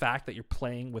sheer fact that you're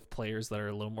playing with players that are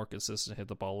a little more consistent, hit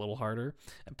the ball a little harder,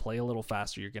 and play a little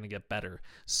faster, you're going to get better.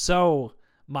 So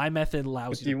my method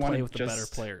allows But you you to play wanna with the better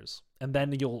just- players, and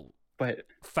then you'll But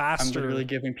faster. I'm literally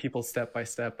giving people step by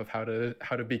step of how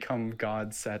to become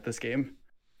gods at this game.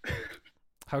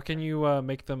 How can you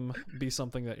make them be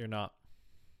something that you're not?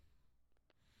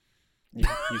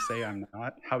 You say I'm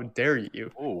not. How dare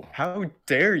you? Oh. How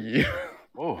dare you?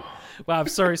 Oh. Wow, I'm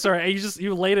sorry.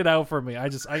 You laid it out for me. I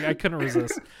couldn't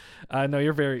resist. No,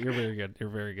 you're very good. You're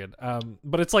very good.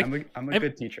 But it's like I'm a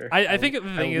good teacher. I think the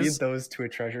thing I is, lead those to a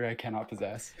treasure I cannot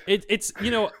possess. it's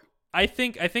I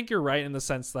think you're right in the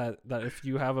sense that if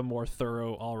you have a more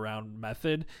thorough all around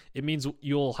method, it means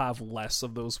you'll have less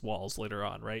of those walls later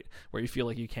on, right? Where you feel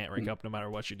like you can't rank up no matter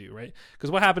what you do, right?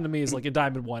 Because what happened to me is like in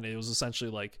Diamond 1, it was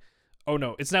essentially like, oh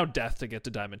no, it's now death to get to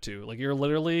Diamond 2. Like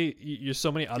you're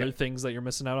so many other things that you're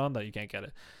missing out on that you can't get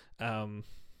it.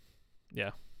 Yeah.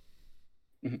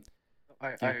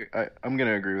 I'm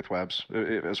gonna agree with Webs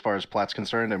as far as Plat's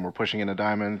concerned, and we're pushing into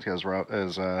Diamond because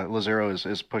Lazero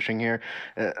is pushing here.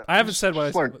 I haven't said what I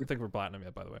learn- think we're platinum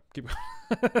yet, by the way. Keep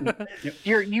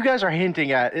going. You guys are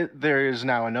hinting at it. There is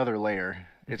now another layer.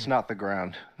 It's not the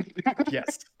ground.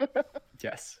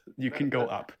 Yes. You can go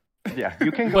up. Yeah,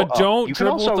 you can go But up. don't You can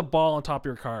dribble also... with the ball on top of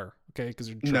your car, okay? Because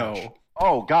you're trash. No.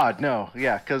 Oh God, no.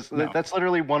 Yeah, because No. that's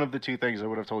literally one of the two things I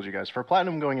would have told you guys. For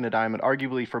Platinum going into Diamond,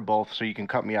 arguably for both, so you can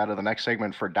cut me out of the next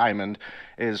segment for Diamond,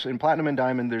 is in Platinum and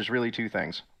Diamond, there's really two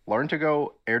things. Learn to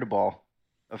go air to ball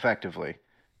effectively,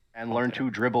 and learn to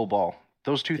dribble ball.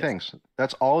 Those two things.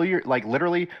 That's all you're, like,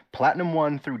 literally, Platinum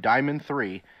 1 through Diamond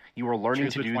 3, you are learning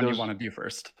Choose to which do one those. you want to do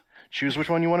first. Choose which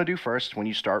one you want to do first when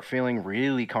you start feeling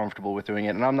really comfortable with doing it.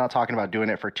 And I'm not talking about doing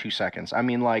it for 2 seconds. I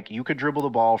mean, like, you could dribble the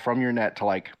ball from your net to,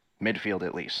 like, midfield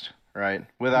at least, right?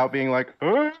 Without being like,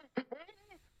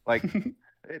 like,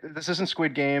 this isn't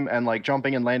Squid Game and, like,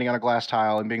 jumping and landing on a glass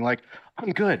tile and being like,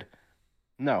 I'm good.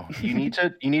 No, you need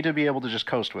to be able to just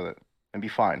coast with it and be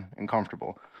fine and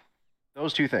comfortable.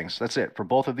 Those two things. That's it. For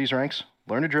both of these ranks,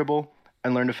 learn to dribble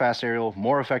and learn to fast aerial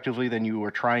more effectively than you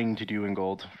were trying to do in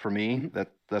gold. For me,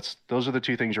 those are the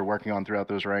two things you're working on throughout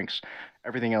those ranks.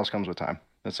 Everything else comes with time.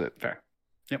 That's it. Fair.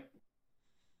 Yep.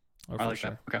 Oh, I for like sure.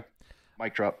 that. Okay.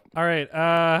 Mic drop. All right.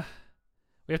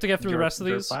 We have to get through the rest of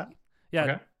Your these. plat? Yeah.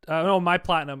 Okay. No, my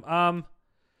platinum.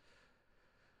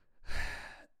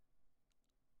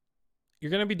 You're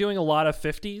gonna be doing a lot of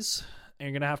 50s, and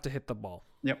you're gonna have to hit the ball.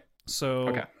 Yep. So,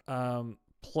 Okay.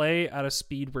 play at a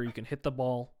speed where you can hit the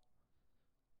ball.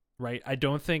 Right. I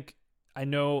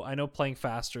know playing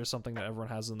faster is something that everyone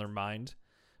has in their mind,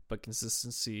 but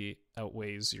consistency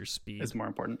outweighs your speed. It's more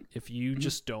important. If you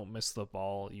just don't miss the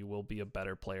ball, you will be a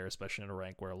better player, especially in a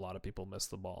rank where a lot of people miss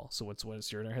the ball. So when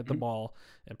you're gonna hit the ball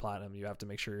in platinum, you have to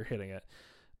make sure you're hitting it.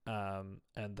 And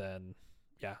then,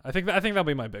 yeah, I think that'll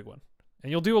be my big one. And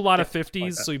you'll do a lot of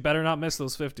 50s, so you better not miss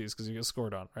those 50s because you get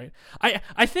scored on, right?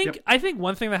 I think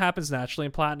one thing that happens naturally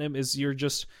in platinum is you're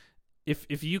just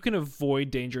if you can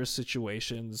avoid dangerous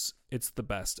situations, it's the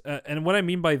best. And what I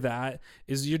mean by that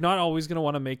is you're not always going to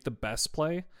want to make the best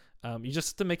play. You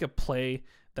just have to make a play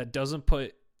that doesn't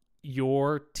put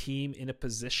your team in a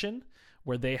position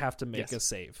where they have to make a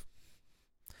save.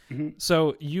 Mm-hmm.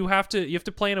 So you have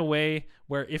to play in a way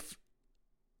where if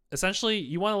essentially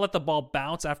you want to let the ball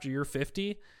bounce after your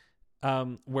 50,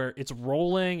 where it's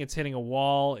rolling, it's hitting a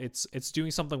wall, it's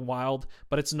doing something wild,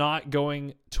 but it's not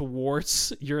going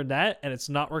towards your net, and it's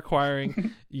not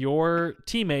requiring your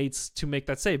teammates to make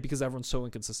that save because everyone's so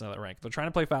inconsistent at that rank. They're trying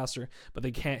to play faster, but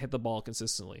they can't hit the ball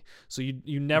consistently. So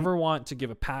you never want to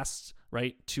give a pass,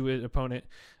 right, to an opponent.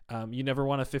 You never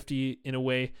want to 50 in a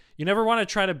way. You never want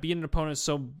to try to beat an opponent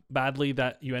so badly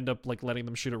that you end up like letting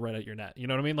them shoot it right at your net. You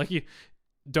know what I mean? Like, you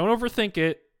don't overthink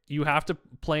it. You have to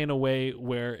play in a way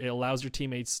where it allows your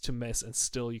teammates to miss, and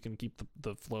still you can keep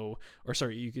the flow, or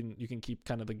sorry, you can keep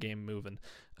kind of the game moving.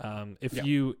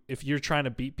 If you're trying to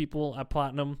beat people at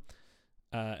platinum,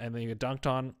 and then you get dunked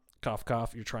on,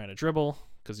 cough, you're trying to dribble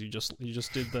because you just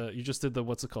did the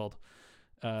what's it called?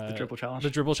 The dribble challenge. The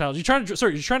dribble challenge.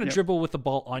 You're trying to dribble with the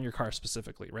ball on your car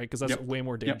specifically, right? Because that's way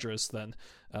more dangerous than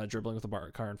dribbling with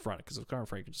the car in front. Because the car in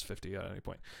front you can just 50 at any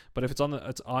point. But if it's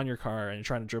on your car and you're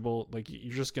trying to dribble, like,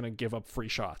 you're just gonna give up free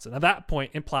shots. And at that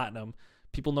point in platinum,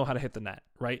 people know how to hit the net,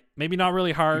 right? Maybe not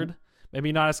really hard,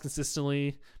 maybe not as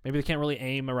consistently, maybe they can't really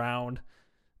aim around.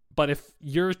 But if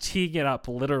you're teeing it up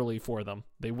literally for them,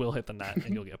 they will hit the net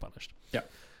and you'll get punished.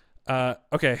 Yeah.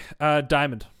 Okay.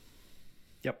 Diamond.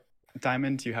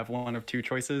 Diamond, you have one of two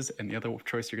choices, and the other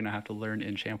choice you're going to have to learn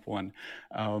in Champ 1.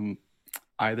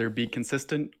 Either be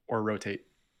consistent or rotate.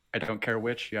 I don't care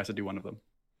which, you have to do one of them.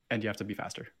 And you have to be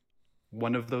faster.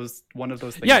 One of those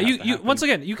things. Yeah, you once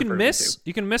again, you can miss.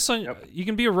 You can miss on. Yep. You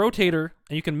can be a rotator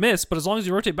and you can miss, but as long as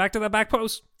you rotate back to that back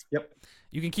post,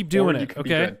 you can keep doing it.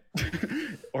 Okay.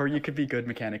 Or you could be good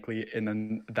mechanically, and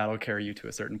then that'll carry you to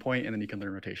a certain point, and then you can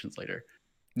learn rotations later.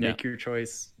 Make your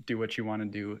choice. Do what you want to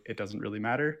do. It doesn't really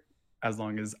matter, as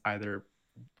long as either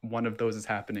one of those is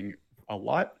happening a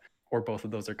lot or both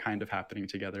of those are kind of happening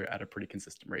together at a pretty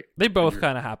consistent rate. They both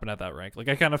kind of happen at that rank. Like,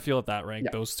 I kind of feel at that rank,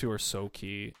 those two are so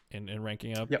key in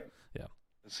ranking up. Yep. Yeah.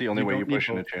 It's the only way you push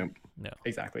in a champ. No.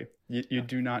 Exactly. You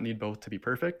do not need both to be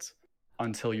perfect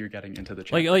until you're getting into the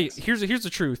champ. Like here's the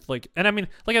truth. Like, and I mean,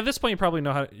 like, at this point you probably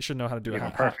should know how to do a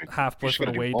half push with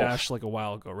a way dash like a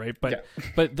while ago, right? But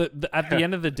but at the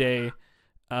end of the day,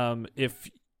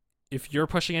 if you're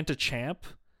pushing into champ,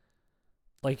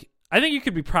 like, I think you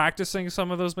could be practicing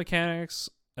some of those mechanics,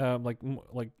 like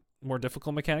more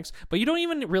difficult mechanics, but you don't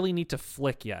even really need to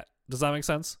flick yet. Does that make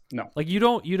sense? No. Like, you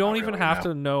don't even have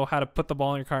to know how to put the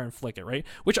ball in your car and flick it, right?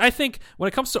 Which I think when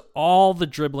it comes to all the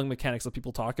dribbling mechanics that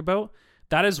people talk about,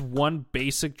 that is one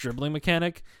basic dribbling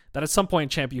mechanic that at some point in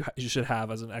champ you should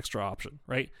have as an extra option,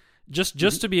 right?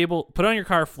 Just to be able to put it on your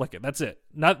car, flick it. That's it.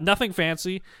 Nothing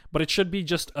fancy, but it should be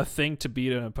just a thing to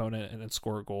beat an opponent and then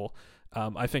score a goal.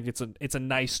 I think it's a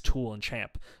nice tool in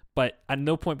champ, but at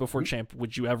no point before champ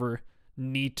would you ever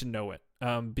need to know it,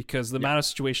 because the amount of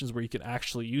situations where you can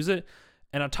actually use it,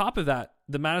 and on top of that,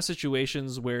 the amount of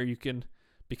situations where you can,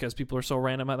 because people are so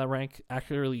random at that rank,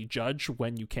 accurately judge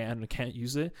when you can and can't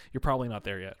use it. You're probably not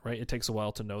there yet, right? It takes a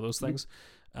while to know those things.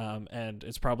 And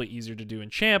it's probably easier to do in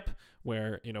champ,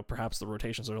 where, you know, perhaps the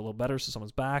rotations are a little better, so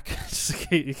someone's back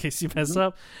just in case you mess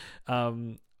up.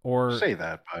 Or say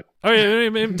that, but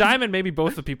Diamond, maybe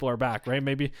both the people are back, right?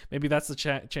 Maybe that's the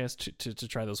chance to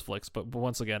try those flicks. But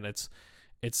once again, it's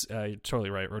you're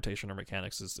totally right. Rotation or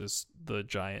mechanics is the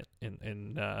giant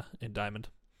in Diamond.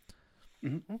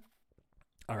 Mm-hmm.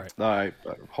 All right. I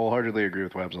wholeheartedly agree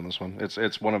with Webbs on this one.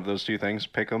 It's one of those two things.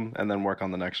 Pick them and then work on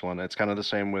the next one. It's kind of the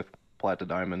same with Plat to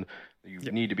Diamond. You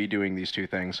need to be doing these two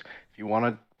things. If you want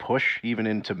to push even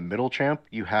into middle champ,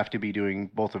 you have to be doing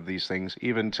both of these things,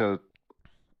 even to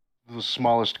the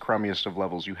smallest, crummiest of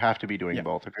levels. You have to be doing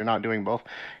both. If you're not doing both,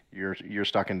 you're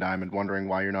stuck in Diamond, wondering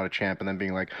why you're not a champ, and then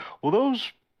being like, well,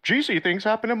 those GC things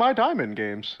happen in my Diamond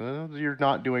games. You're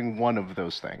not doing one of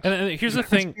those things. And here's the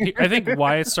thing. I think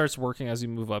why it starts working as you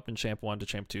move up in Champ 1 to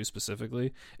Champ 2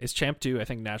 specifically is Champ 2, I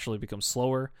think, naturally becomes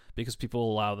slower because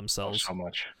people allow themselves... so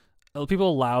much.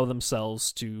 People allow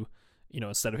themselves to, you know,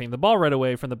 instead of hitting the ball right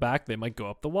away from the back, they might go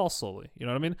up the wall slowly. You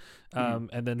know what I mean?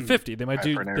 And then 50, they might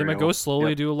go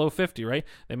slowly, do a low 50, right?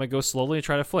 They might go slowly and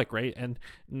try to flick, right? And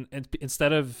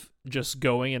instead of just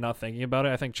going and not thinking about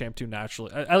it, I think Champ 2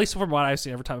 naturally, at least from what I've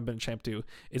seen every time I've been in Champ 2,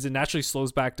 is it naturally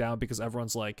slows back down because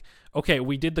everyone's like, okay,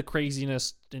 we did the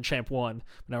craziness in Champ 1,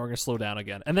 but now we're going to slow down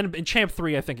again. And then in Champ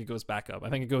 3, I think it goes back up. I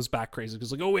think it goes back crazy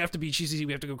because, like, oh, we have to beat GCC,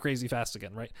 we have to go crazy fast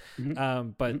again, right?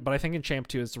 But I think in Champ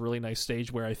 2, it's a really nice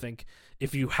stage where I think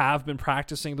if you have been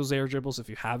practicing those air dribbles, if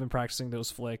you have been practicing those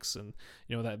flicks, and,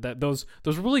 you know, that those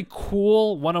really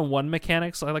cool one-on-one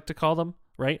mechanics, I like to call them,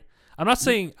 right? I'm not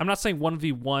saying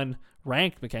 1v1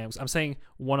 ranked mechanics. I'm saying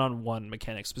one-on-one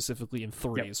mechanics, specifically in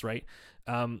threes, right?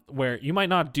 Where you might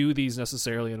not do these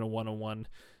necessarily in a one-on-one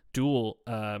duel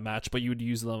match, but you would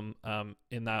use them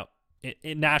in that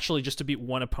it naturally just to beat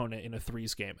one opponent in a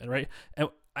threes game, and right. And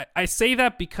I say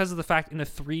that because of the fact in a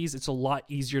threes it's a lot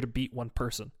easier to beat one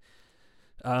person,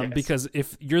 because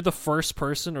if you're the first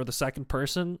person or the second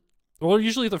person, or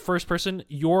usually the first person,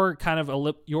 you're kind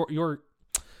of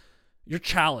your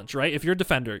challenge, right? If you're a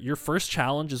defender, your first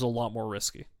challenge is a lot more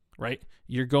risky, right?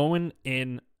 You're going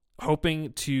in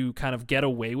hoping to kind of get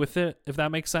away with it, if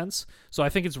that makes sense. So I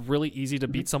think it's really easy to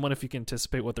beat someone if you can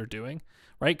anticipate what they're doing,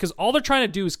 right? Because all they're trying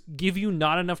to do is give you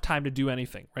not enough time to do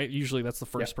anything, right? Usually that's the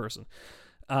first person.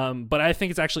 But I think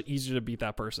it's actually easier to beat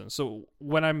that person. So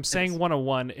when I'm saying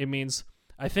 101, it means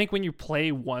I think when you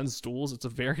play one's duels, it's a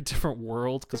very different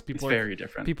world because people are very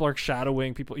different. People are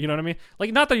shadowing people. You know what I mean?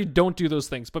 Like, not that you don't do those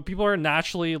things, but people are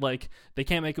naturally like they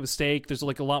can't make a mistake. There's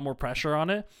like a lot more pressure on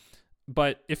it.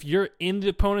 But if you're in the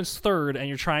opponent's third and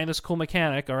you're trying this cool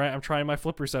mechanic, all right, I'm trying my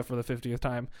flip reset for the 50th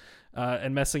time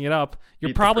and messing it up,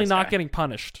 you're probably not getting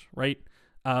punished, right?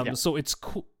 So it's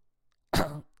cool.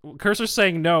 Cursor's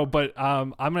saying no, but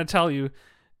I'm going to tell you,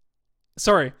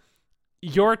 sorry,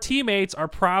 your teammates are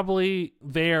probably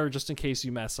there just in case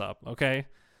you mess up, okay?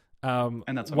 And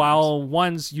that's while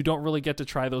ones, you don't really get to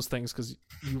try those things because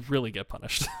you really get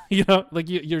punished. You know, like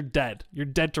you're dead. You're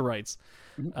dead to rights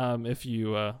if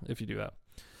you do that.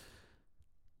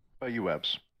 How about you,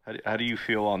 Webbs? How do you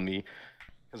feel on the?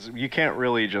 Because you can't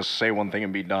really just say one thing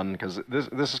and be done. Because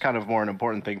this is kind of more an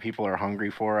important thing people are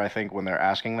hungry for. I think when they're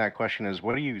asking that question is,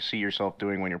 what do you see yourself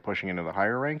doing when you're pushing into the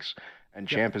higher ranks? And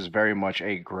champ is very much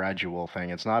a gradual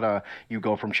thing. It's not a you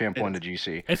go from champ 1 to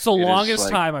GC. It's the longest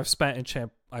time I've spent in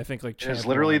champ. I think like champ. It's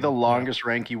literally the longest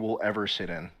rank you will ever sit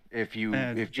in. If you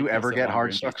ever get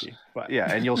hard stuck,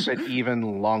 and you'll sit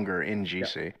even longer in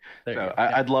GC. So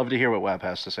I'd love to hear what Webb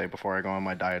has to say before I go on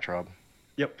my diatribe.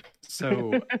 Yep.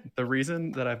 So the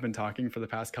reason that I've been talking for the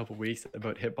past couple weeks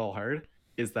about hit ball hard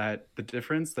is that the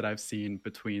difference that I've seen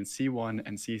between C1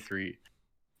 and C3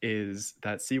 is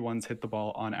that C1s hit the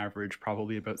ball on average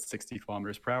probably about 60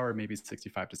 kilometers per hour, maybe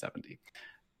 65 to 70.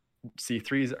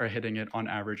 C3s are hitting it on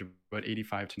average about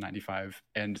 85 to 95.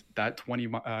 And that 20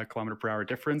 kilometer per hour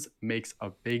difference makes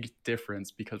a big difference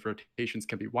because rotations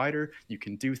can be wider. You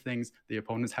can do things. The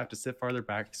opponents have to sit farther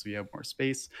back so you have more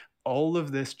space. All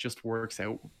of this just works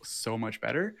out so much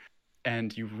better.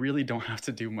 And you really don't have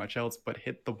to do much else but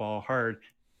hit the ball hard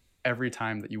every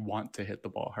time that you want to hit the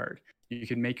ball hard. You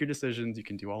can make your decisions. You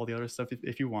can do all the other stuff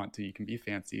if you want to. You can be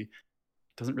fancy. It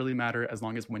doesn't really matter as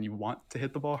long as when you want to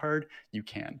hit the ball hard, you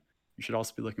can. You should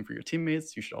also be looking for your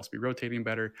teammates. You should also be rotating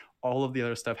better. All of the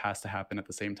other stuff has to happen at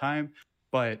the same time.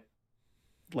 But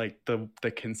like the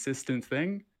consistent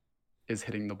thing is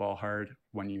hitting the ball hard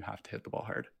when you have to hit the ball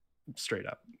hard. Straight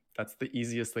up. That's the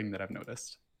easiest thing that I've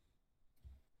noticed.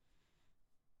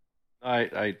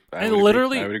 I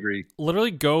literally would agree.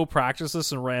 Literally go practice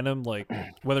this in random, like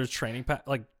whether it's training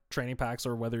packs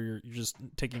or whether you're just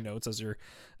taking notes as you're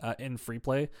in free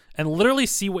play, and literally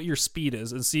see what your speed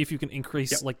is and see if you can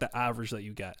increase like the average that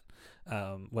you get.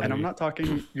 And I'm not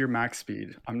talking your max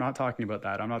speed. I'm not talking about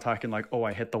that. I'm not talking like, oh,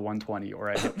 I hit the 120 or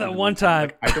I hit that one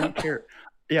time. Like, I don't care.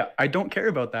 Yeah, I don't care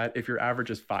about that if your average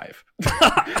is 5.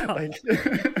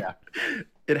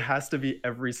 It has to be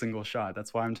every single shot.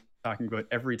 That's why I'm talking about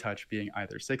every touch being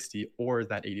either 60 or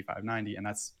that 85, 90. And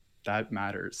that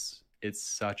matters. It's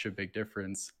such a big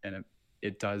difference. And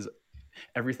it does,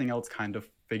 everything else kind of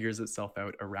figures itself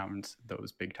out around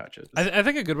those big touches. I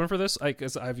think a good one for this,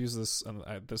 because I've used this, and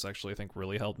this actually I think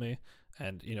really helped me.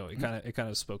 And it kind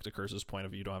of spoke to Curse's point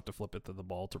of you don't have to flip it to the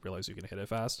ball to realize you can hit it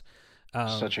fast.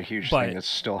 Such a huge thing that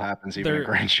still happens even in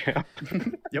Grand Champ.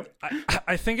 Yep.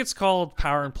 I think it's called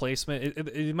power and placement.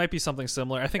 It might be something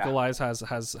similar. I think Elias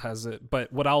has it.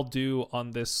 But what I'll do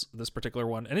on this particular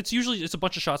one, and it's a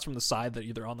bunch of shots from the side that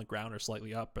either on the ground or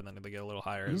slightly up, and then they get a little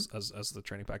higher as the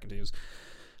training pack continues.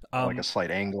 Like a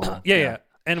slight angle. Yeah.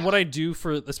 And what I do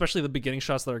for especially the beginning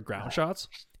shots that are ground shots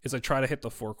is I try to hit the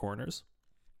 4 corners.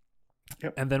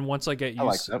 Yep. And then once I get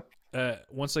used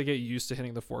to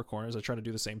hitting the 4 corners, I try to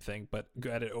do the same thing, but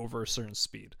get it over a certain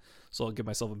speed. So I'll give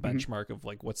myself a benchmark of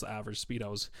like what's the average speed I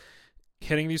was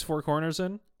hitting these 4 corners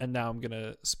in, and now I'm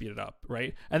gonna speed it up,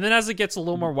 right? And then as it gets a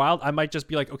little more wild, I might just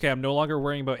be like, okay, I'm no longer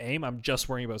worrying about aim, I'm just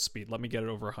worrying about speed. Let me get it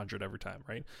over 100 every time,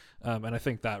 right? And I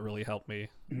think that really helped me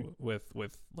with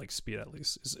like speed at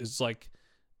least. It's like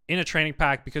in a training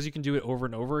pack, because you can do it over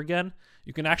and over again,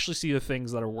 you can actually see the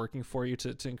things that are working for you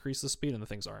to increase the speed and the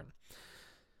things aren't.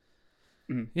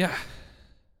 Yeah.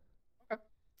 Okay.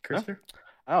 Cursor?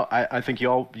 Oh, I think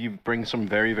you bring some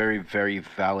very, very, very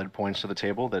valid points to the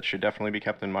table that should definitely be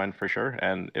kept in mind for sure.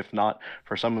 And if not,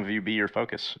 for some of you, be your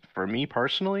focus. For me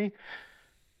personally,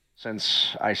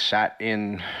 since I sat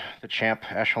in the champ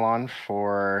echelon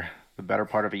for the better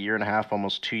part of a year and a half,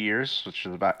 almost 2 years, which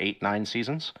is about 8-9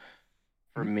 seasons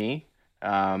for me.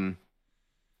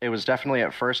 It was definitely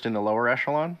at first in the lower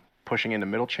echelon. Pushing into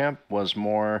middle champ was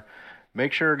more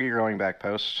make sure you're going back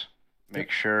post,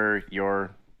 make sure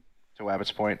you're, to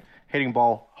Wabbit's point, hitting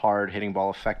ball hard, hitting ball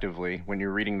effectively when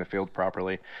you're reading the field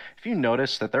properly. If you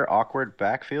notice that they're awkward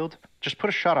backfield, just put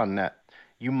a shot on net.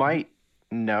 You might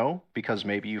know because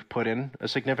maybe you've put in a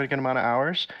significant amount of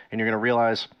hours and you're going to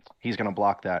realize he's going to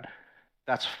block that.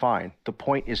 That's fine. The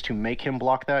point is to make him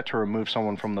block that to remove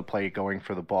someone from the play going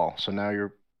for the ball. So now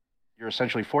you're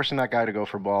essentially forcing that guy to go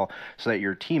for ball so that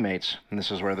your teammates, and this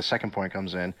is where the second point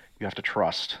comes in, you have to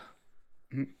trust.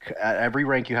 At every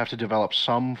rank, you have to develop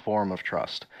some form of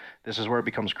trust. This is where it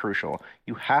becomes crucial.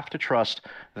 You have to trust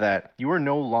that you are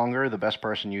no longer the best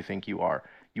person you think you are.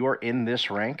 You are in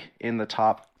this rank in the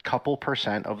top couple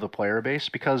percent of the player base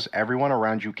because everyone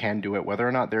around you can do it, whether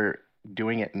or not they're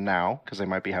doing it now because they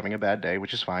might be having a bad day,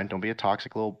 which is fine. Don't be a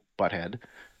toxic little butthead.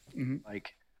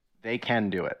 Like, they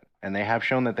can do it. And they have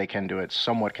shown that they can do it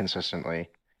somewhat consistently,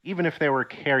 even if they were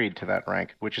carried to that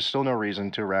rank, which is still no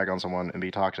reason to rag on someone and be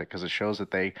toxic, because it shows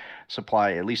that they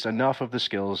supply at least enough of the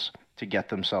skills to get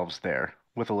themselves there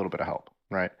with a little bit of help,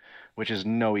 right? Which is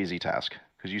no easy task,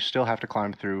 because you still have to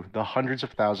climb through the hundreds of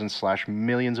thousands /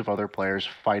 millions of other players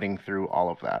fighting through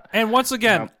all of that. And once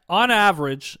again, on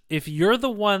average, if you're the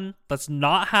one that's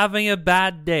not having a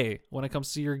bad day when it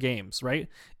comes to your games, right?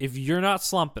 If you're not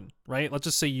slumping, right? Let's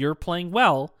just say you're playing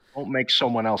well. Don't make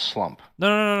someone else slump. No.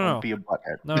 Don't be a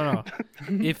butthead. No.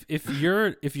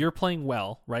 if you're playing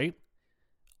well, right?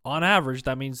 On average,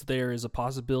 that means there is a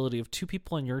possibility of 2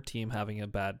 people on your team having a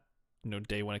bad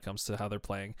day when it comes to how they're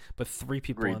playing, but 3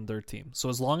 people on their team. So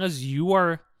as long as you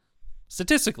are,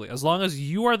 statistically, as long as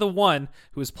you are the one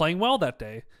who is playing well that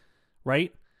day,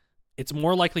 right, it's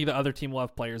more likely the other team will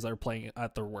have players that are playing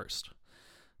at their worst.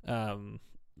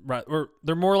 Right, or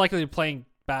they're more likely to be playing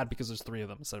bad because there's 3 of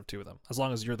them instead of 2 of them, as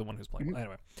long as you're the one who's playing.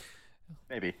 Anyway.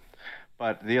 Maybe.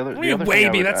 But the other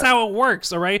maybe that's how it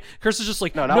works, all right? Curse is just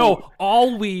like, no,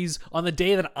 always on the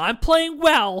day that I'm playing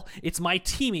well, it's my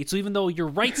teammates. So even though you're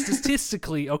right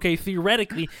statistically, okay,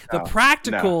 theoretically, the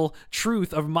practical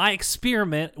truth of my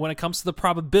experiment when it comes to the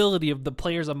probability of the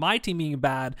players on my team being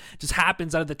bad just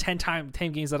happens out of the 10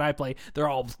 games that I play, they're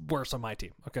all worse on my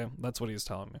team. Okay, that's what he's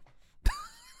telling me.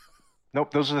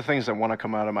 Nope, those are the things that want to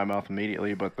come out of my mouth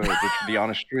immediately, but the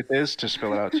honest truth is, to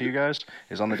spill it out to you guys,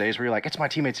 is on the days where you're like, it's my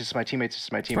teammates,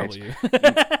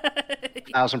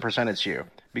 1000% it's you.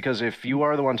 Because if you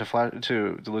are the one, to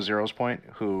Lazero's point,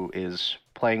 who is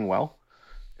playing well,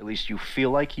 at least you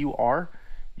feel like you are,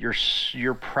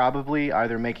 you're probably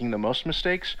either making the most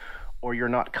mistakes or you're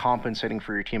not compensating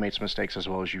for your teammates' mistakes as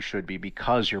well as you should be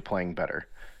because you're playing better.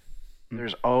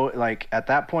 There's at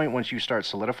that point, once you start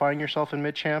solidifying yourself in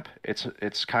mid-champ,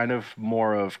 it's kind of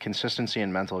more of consistency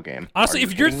and mental game. Honestly,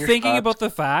 if you're thinking about the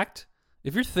fact,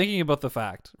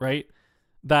 right,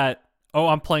 that,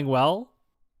 I'm playing well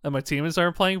and my teammates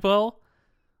aren't playing well,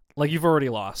 like, you've already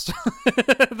lost.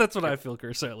 That's what I feel,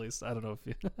 Cursor, at least. I don't know if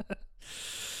you...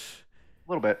 A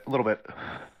little bit.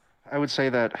 I would say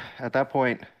that at that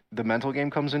point, the mental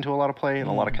game comes into a lot of play and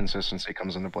a lot of consistency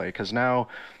comes into play, because now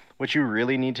what you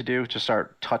really need to do to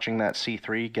start touching that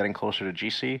C3, getting closer to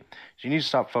GC, is you need to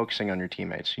stop focusing on your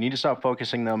teammates. You need to stop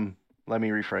focusing them, let me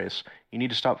rephrase. You need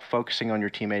to stop focusing on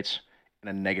your teammates in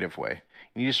a negative way.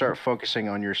 You need to start focusing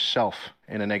on yourself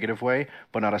in a negative way,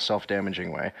 but not a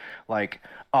self-damaging way. Like,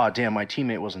 oh, damn, my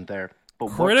teammate wasn't there. But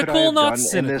critical, not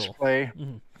cynical. In this play?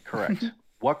 Correct.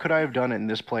 What could I have done in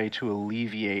this play to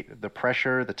alleviate the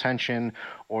pressure, the tension,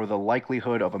 or the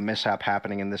likelihood of a mishap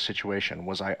happening in this situation?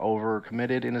 Was I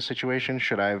overcommitted in a situation?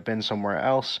 Should I have been somewhere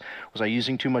else? Was I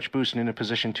using too much boost and in a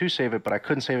position to save it, but I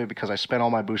couldn't save it because I spent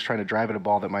all my boost trying to drive at a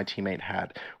ball that my teammate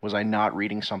had? Was I not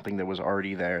reading something that was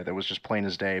already there, that was just plain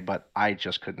as day, but I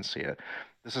just couldn't see it?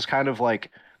 This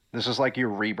is like your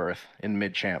rebirth in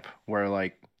mid-champ, where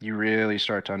like you really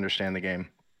start to understand the game.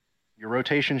 Your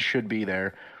rotation should be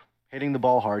there. Hitting the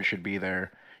ball hard should be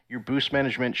there. Your boost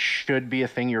management should be a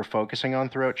thing you're focusing on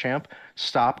throughout champ.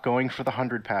 Stop going for the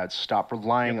 100 pads. Stop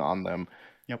relying on them.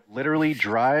 Literally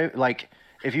drive. Like,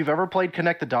 if you've ever played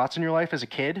Connect the Dots in your life as a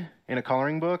kid in a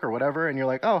coloring book or whatever, and you're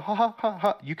like, oh,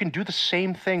 ha, you can do the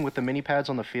same thing with the mini pads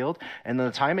on the field. And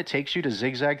the time it takes you to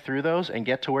zigzag through those and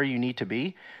get to where you need to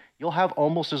be, you'll have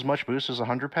almost as much boost as a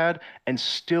 100 pad and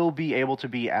still be able to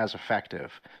be as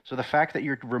effective. So the fact that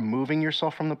you're removing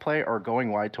yourself from the play or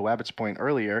going wide, to Wabbit's point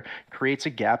earlier, creates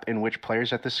a gap in which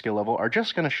players at this skill level are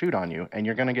just going to shoot on you and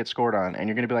you're going to get scored on and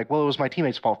you're going to be like, well, it was my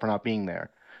teammate's fault for not being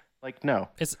there. Like, no,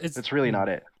 it's really not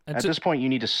it. At this point, you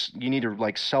need to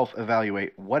like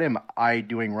self-evaluate. What am I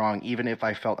doing wrong, even if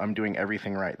I felt I'm doing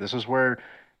everything right? This is where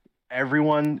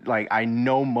everyone, like, I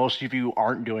know most of you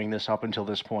aren't doing this up until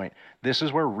this point. This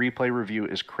is where replay review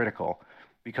is critical,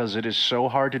 because it is so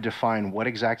hard to define what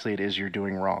exactly it is you're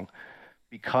doing wrong.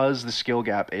 Because the skill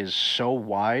gap is so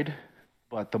wide,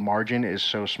 but the margin is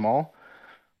so small,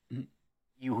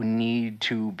 you need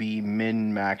to be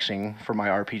min-maxing, for my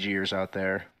RPGers out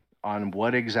there, on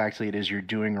what exactly it is you're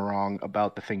doing wrong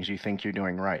about the things you think you're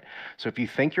doing right. So if you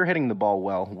think you're hitting the ball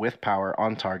well with power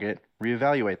on target,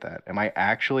 reevaluate that. Am I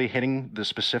actually hitting the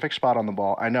specific spot on the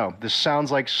ball? I know this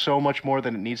sounds like so much more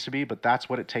than it needs to be, but that's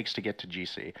what it takes to get to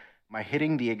GC. Am I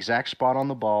hitting the exact spot on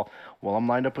the ball while I'm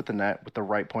lined up with the net with the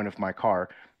right point of my car,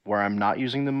 where I'm not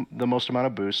using the most amount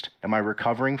of boost? Am I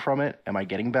recovering from it? Am I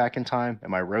getting back in time?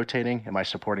 Am I rotating? Am I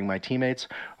supporting my teammates?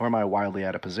 Or am I wildly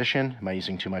out of position? Am I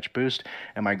using too much boost?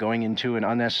 Am I going into an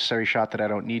unnecessary shot that I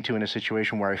don't need to in a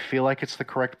situation where I feel like it's the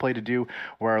correct play to do,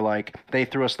 where like they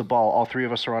threw us the ball, all three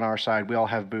of us are on our side, we all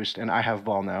have boost, and I have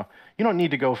ball now. You don't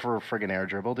need to go for a friggin' air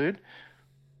dribble, dude.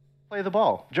 Play the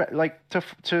ball. Like to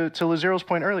Lazero's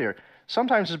point earlier,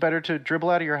 sometimes it's better to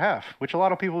dribble out of your half, which a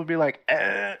lot of people would be like,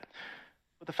 eh.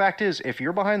 But the fact is, if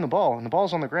you're behind the ball and the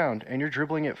ball's on the ground and you're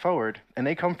dribbling it forward and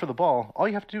they come for the ball, all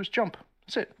you have to do is jump.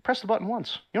 That's it. Press the button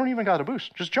once. You don't even got to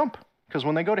boost. Just jump. Because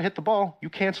when they go to hit the ball,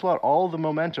 you cancel out all the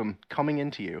momentum coming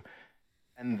into you.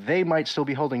 And they might still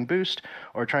be holding boost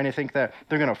or trying to think that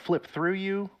they're going to flip through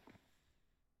you.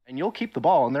 And you'll keep the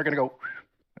ball and they're going to go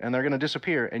and they're going to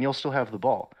disappear and you'll still have the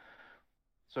ball.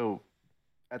 So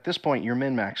at this point, you're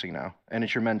min-maxing now. And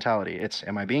it's your mentality. It's,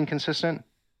 am I being consistent?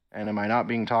 And am I not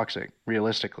being toxic,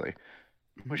 realistically?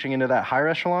 Pushing into that higher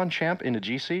echelon champ, into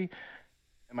GC,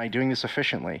 am I doing this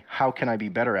efficiently? How can I be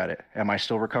better at it? Am I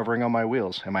still recovering on my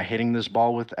wheels? Am I hitting this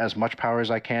ball with as much power as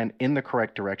I can in the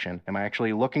correct direction? Am I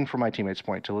actually looking for my teammates'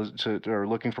 point or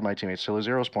looking for my teammates to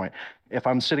Lazero's point? If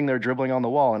I'm sitting there dribbling on the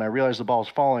wall and I realize the ball's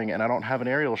falling and I don't have an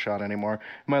aerial shot anymore,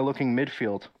 am I looking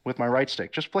midfield with my right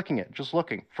stick, just flicking it, just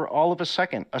looking for all of a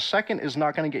second? A second is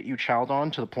not going to get you chowed on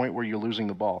to the point where you're losing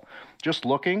the ball. Just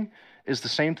looking is the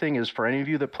same thing as for any of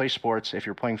you that play sports. If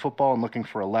you're playing football and looking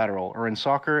for a lateral, or in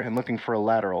soccer and looking for a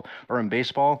lateral, or in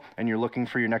baseball and you're looking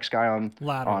for your next guy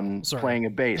on playing a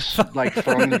base, like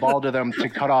throwing the ball to them to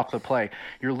cut off the play.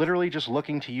 You're literally just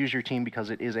looking to use your team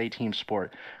because it is a team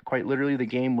sport. Quite literally, the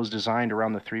game was designed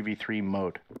around the 3v3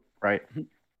 mode, right?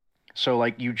 So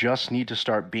like you just need to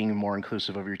start being more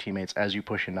inclusive of your teammates as you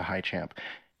push into high champ.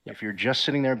 If you're just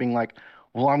sitting there being like,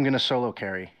 well, I'm going to solo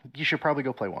carry, you should probably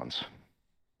go play ones.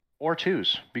 Or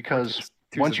twos, because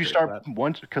once you start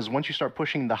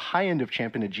pushing the high end of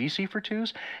champ into GC for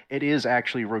twos, it is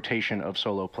actually rotation of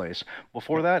solo plays.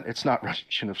 Before that, it's not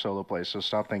rotation of solo plays, so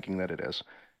stop thinking that it is.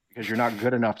 Because you're not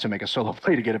good enough to make a solo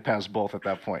play to get it past both at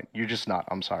that point. You're just not.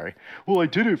 I'm sorry. Well, I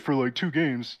did it for like 2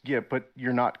 games. Yeah, but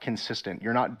you're not consistent.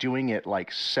 You're not doing it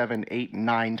like 7, 8,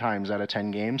 9 times out of 10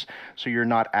 games, so you're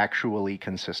not actually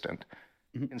consistent.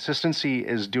 Consistency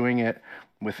is doing it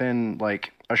within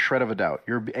like a shred of a doubt.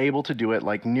 You're able to do it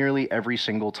like nearly every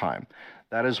single time.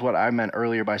 That is what I meant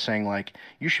earlier by saying like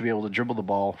you should be able to dribble the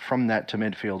ball from net to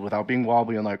midfield without being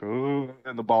wobbly and like, oh,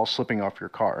 and the ball slipping off your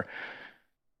car.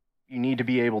 You need to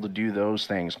be able to do those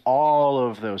things, all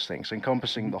of those things,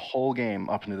 encompassing the whole game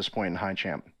up into this point in high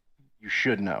champ. You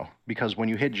should know, because when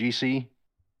you hit GC,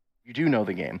 you do know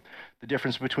the game. The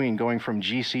difference between going from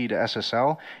GC to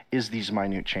SSL is these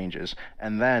minute changes.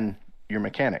 And then your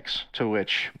mechanics, to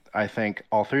which I think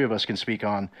all three of us can speak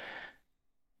on.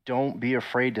 Don't be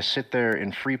afraid to sit there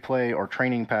in free play or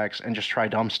training packs and just try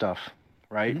dumb stuff,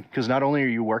 right? Because not only are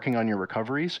you working on your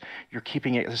recoveries, you're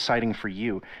keeping it exciting for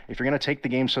you. If you're going to take the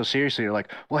game so seriously, you're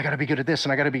like, well, I got to be good at this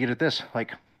and I got to be good at this.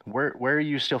 Like, where are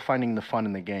you still finding the fun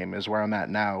in the game is where I'm at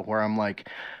now, where I'm like,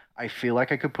 I feel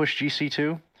like I could push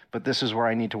GC2, but this is where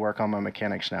I need to work on my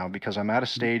mechanics now, because I'm at a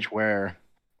stage where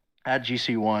at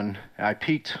GC1, I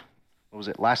peaked, what was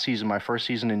it, last season, my first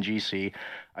season in GC,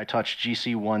 I touched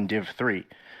GC1 Div 3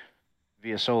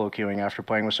 via solo queuing after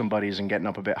playing with some buddies and getting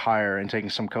up a bit higher and taking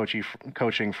some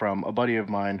coaching from a buddy of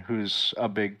mine who's a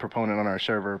big proponent on our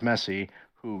server, Messi,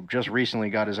 who just recently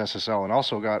got his SSL and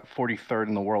also got 43rd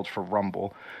in the world for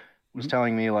Rumble, was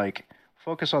telling me, like,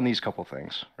 focus on these couple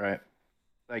things, right?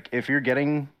 Like, if you're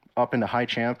getting up into high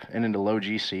champ and into low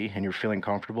GC and you're feeling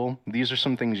comfortable, these are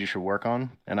some things you should work on.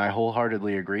 And I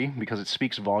wholeheartedly agree, because it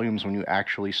speaks volumes when you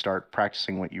actually start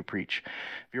practicing what you preach.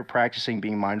 If you're practicing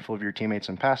being mindful of your teammates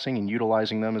and passing and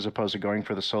utilizing them as opposed to going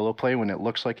for the solo play when it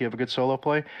looks like you have a good solo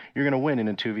play, you're going to win in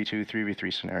a 2v2,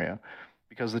 3v3 scenario,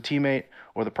 because the teammate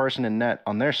or the person in net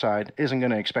on their side isn't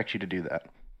going to expect you to do that.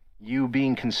 You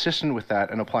being consistent with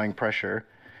that and applying pressure,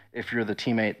 if you're the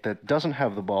teammate that doesn't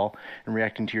have the ball, and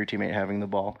reacting to your teammate having the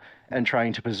ball, and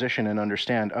trying to position and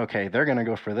understand, okay, they're going to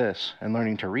go for this, and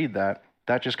learning to read that,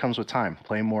 that just comes with time,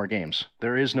 playing more games.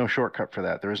 There is no shortcut for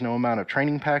that. There is no amount of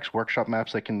training packs, workshop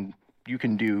maps you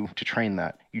can do to train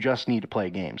that. You just need to play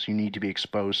games. You need to be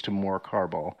exposed to more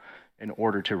carball in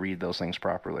order to read those things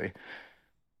properly.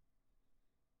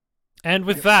 And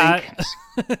with that,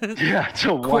 yeah,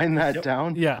 to wind that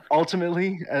down, yeah.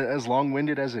 Ultimately, as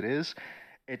long-winded as it is,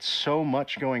 it's so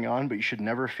much going on, but you should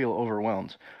never feel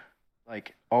overwhelmed.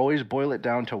 Like, always boil it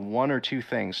down to one or two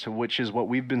things, to which is what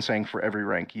we've been saying for every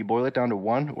rank. You boil it down to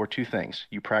one or two things.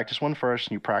 You practice one first,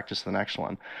 and you practice the next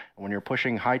one. And when you're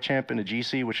pushing high champ into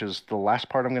GC, which is the last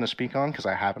part I'm going to speak on, because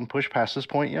I haven't pushed past this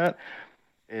point yet,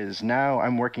 is now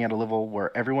I'm working at a level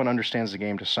where everyone understands the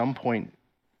game to some point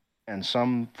in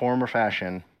some form or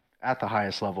fashion at the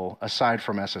highest level, aside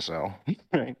from SSL.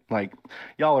 Right? Like,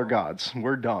 y'all are gods.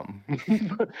 We're dumb.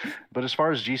 But as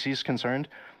far as GC is concerned,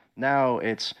 now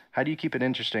it's how do you keep it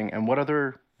interesting, and what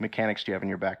other mechanics do you have in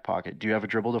your back pocket? Do you have a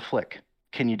dribble to flick?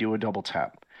 Can you do a double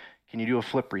tap? Can you do a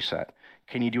flip reset?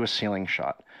 Can you do a ceiling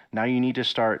shot? Now you need to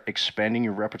start expanding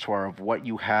your repertoire of what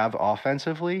you have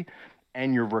offensively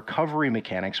and your recovery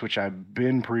mechanics, which I've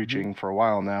been preaching for a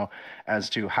while now, as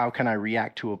to how can I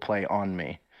react to a play on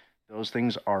me. Those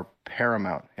things are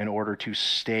paramount in order to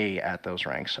stay at those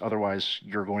ranks. Otherwise,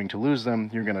 you're going to lose them,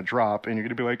 you're going to drop, and you're going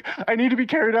to be like, I need to be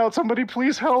carried out. Somebody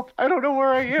please help. I don't know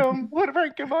where I am. What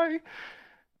rank am I?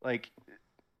 Like,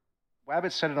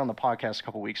 Wabbit said it on the podcast a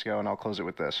couple weeks ago, and I'll close it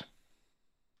with this.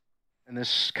 And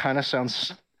this kind of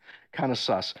sounds kind of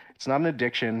sus. It's not an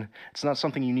addiction. It's not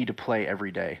something you need to play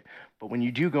every day. But when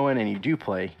you do go in and you do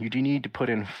play, you do need to put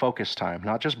in focus time,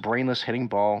 not just brainless hitting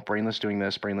ball, brainless doing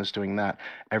this, brainless doing that.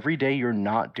 Every day you're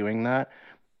not doing that,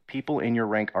 people in your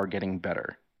rank are getting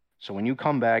better. So when you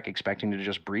come back expecting to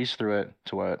just breeze through it,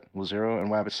 to what Lazero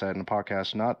and Wabbit said in the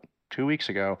podcast not 2 weeks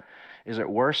ago, is it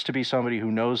worse to be somebody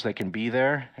who knows they can be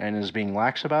there and is being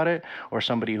lax about it, or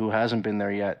somebody who hasn't been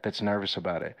there yet that's nervous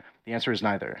about it? The answer is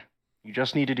neither. You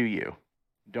just need to do you.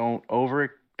 Don't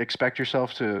expect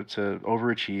yourself to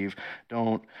overachieve.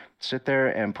 Don't sit there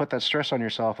and put that stress on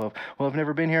yourself of, well, I've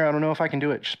never been here, I don't know if I can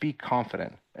do it. Just be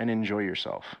confident and enjoy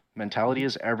yourself. Mentality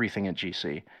is everything at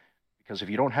GC. Because if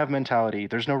you don't have mentality,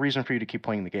 there's no reason for you to keep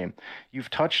playing the game. You've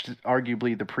touched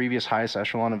arguably the previous highest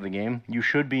echelon of the game. You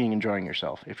should be enjoying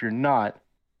yourself. If you're not,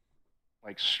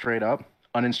 like straight up,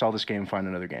 uninstall this game, find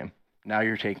another game. Now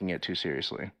you're taking it too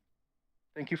seriously.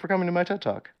 Thank you for coming to my TED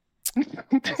Talk.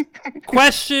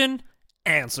 Question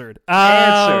answered.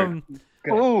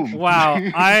 Boom. Wow.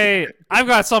 I've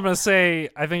got something to say.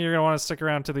 I think you're gonna want to stick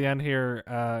around to the end here.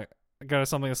 I got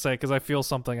something to say because I feel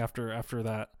something after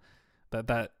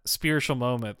that spiritual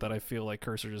moment that I feel like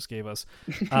Cursor just gave us.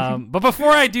 But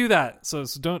before I do that, so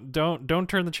don't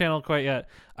turn the channel quite yet.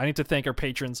 I need to thank our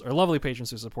patrons, our lovely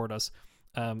patrons who support us.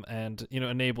 And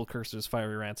enable Cursor's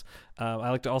fiery rants. I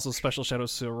like to also special shout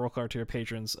outs to a roll call to your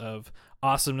patrons of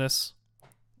Awesomeness,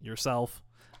 yourself,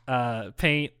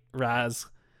 Paint, Raz,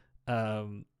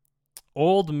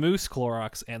 Old Moose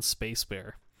Clorox, and Space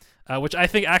Bear, which I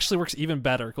think actually works even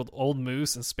better. Called Old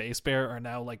Moose and Space Bear are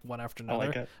now like one after another. I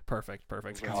like it. Perfect.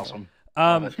 Awesome.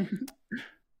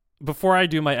 Before I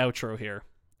do my outro here,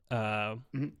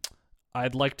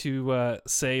 I'd like to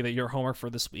say that your homework for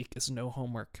this week is no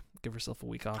homework. Give yourself a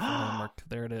week off from homework.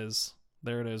 There it is.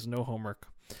 No homework.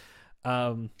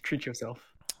 Treat yourself.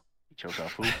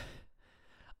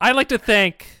 I'd like to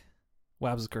thank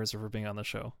Wabs Cursor for being on the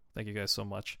show. Thank you guys so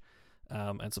much.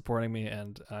 And supporting me.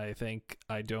 And I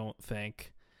don't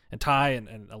thank and Ty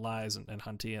and Elias and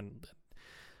Hunty and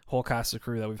whole cast of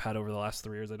crew that we've had over the last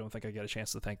 3 years. I don't think I get a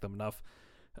chance to thank them enough.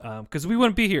 Because we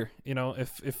wouldn't be here,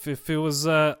 if it was,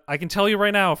 I can tell you right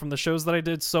now from the shows that I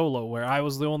did solo where I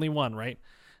was the only one, right?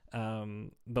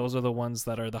 Those are the ones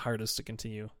that are the hardest to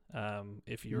continue.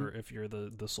 If you're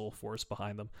the sole force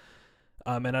behind them.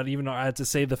 And I had to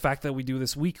say the fact that we do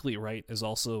this weekly, right, is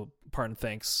also part and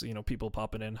thanks, people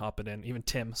hopping in, even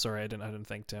Tim. Sorry, I didn't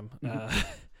thank Tim.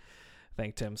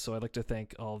 Thank Tim. So I'd like to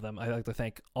thank all of them. I'd like to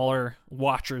thank all our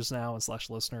watchers now and /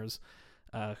 listeners.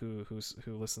 Who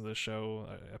listen to the show.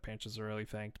 Panches are really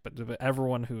thanked, but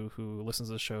everyone who listens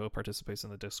to the show, participates in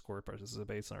the Discord,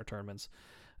 participates in our tournaments,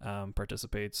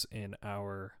 participates in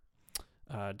our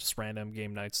just random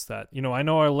game nights that I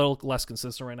know are a little less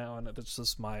consistent right now, and it's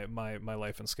just my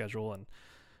life and schedule, and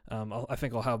I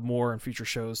think I'll have more in future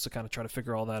shows to kind of try to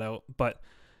figure all that out. But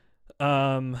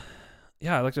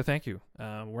yeah, I'd like to thank you.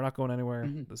 We're not going anywhere.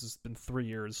 This has been 3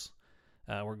 years.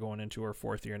 We're going into our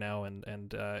 4th year now,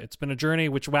 and it's been a journey.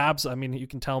 Which Wabs, I mean, you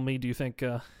can tell me. Do you think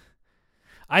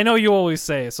I know you always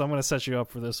say, so I'm going to set you up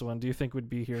for this one. Do you think we'd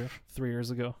be here 3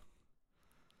 years ago?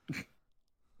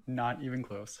 Not even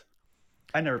close.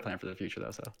 I never planned for the future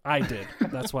though, so. I did.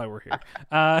 That's why we're here.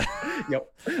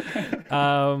 Yep.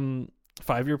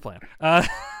 5-year plan.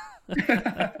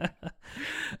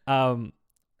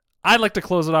 I'd like to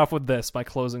close it off with this. My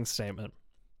closing statement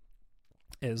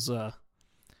is, I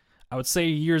would say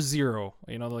year 0.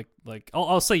 You know, like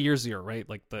I'll say year 0, right?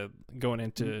 Like the going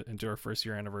into our first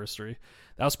year anniversary.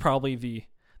 That was probably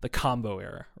the combo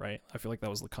era, right? I feel like that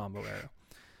was the combo era.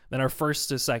 Then our first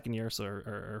to second year, so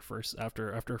our first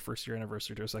after our first year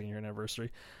anniversary to our second year anniversary,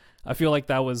 I feel like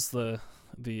that was the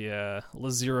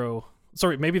LeZero.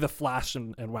 Sorry, maybe the Flash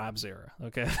and Wabs era.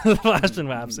 Okay, the Flash and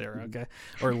Wabs era. Okay,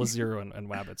 or LeZero and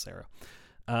Wabbits era.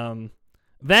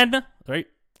 Then right,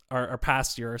 our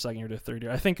past year, our second year to third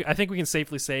year. I think we can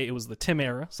safely say it was the Tim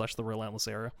era / the Relentless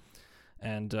era.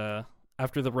 And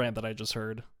after the rant that I just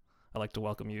heard, I'd like to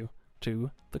welcome you to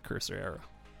the Cursor era.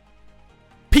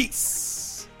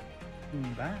 Peace.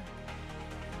 Bye.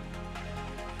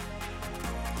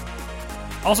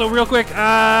 Also, real quick,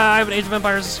 I have an Age of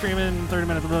Empires stream in 30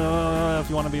 minutes. If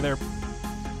you want to be there,